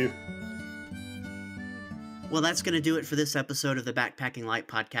 Awesome. Thank you. Well, that's going to do it for this episode of the Backpacking Light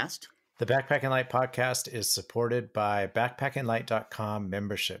podcast. The Backpacking Light podcast is supported by backpackinglight.com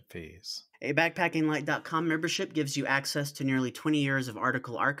membership fees. A backpackinglight.com membership gives you access to nearly 20 years of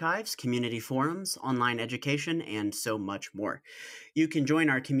article archives, community forums, online education, and so much more. You can join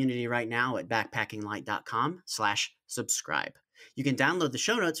our community right now at backpackinglight.com/subscribe. You can download the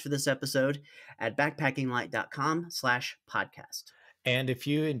show notes for this episode at backpackinglight.com/podcast. And if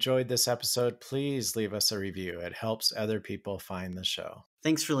you enjoyed this episode, please leave us a review. It helps other people find the show.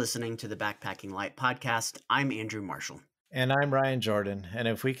 Thanks for listening to the Backpacking Light podcast. I'm Andrew Marshall. And I'm Ryan Jordan. And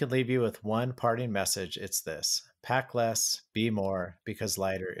if we could leave you with one parting message, it's this: pack less, be more, because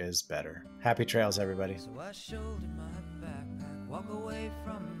lighter is better. Happy trails, everybody. So I shoulder my backpack, walk away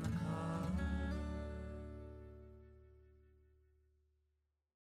from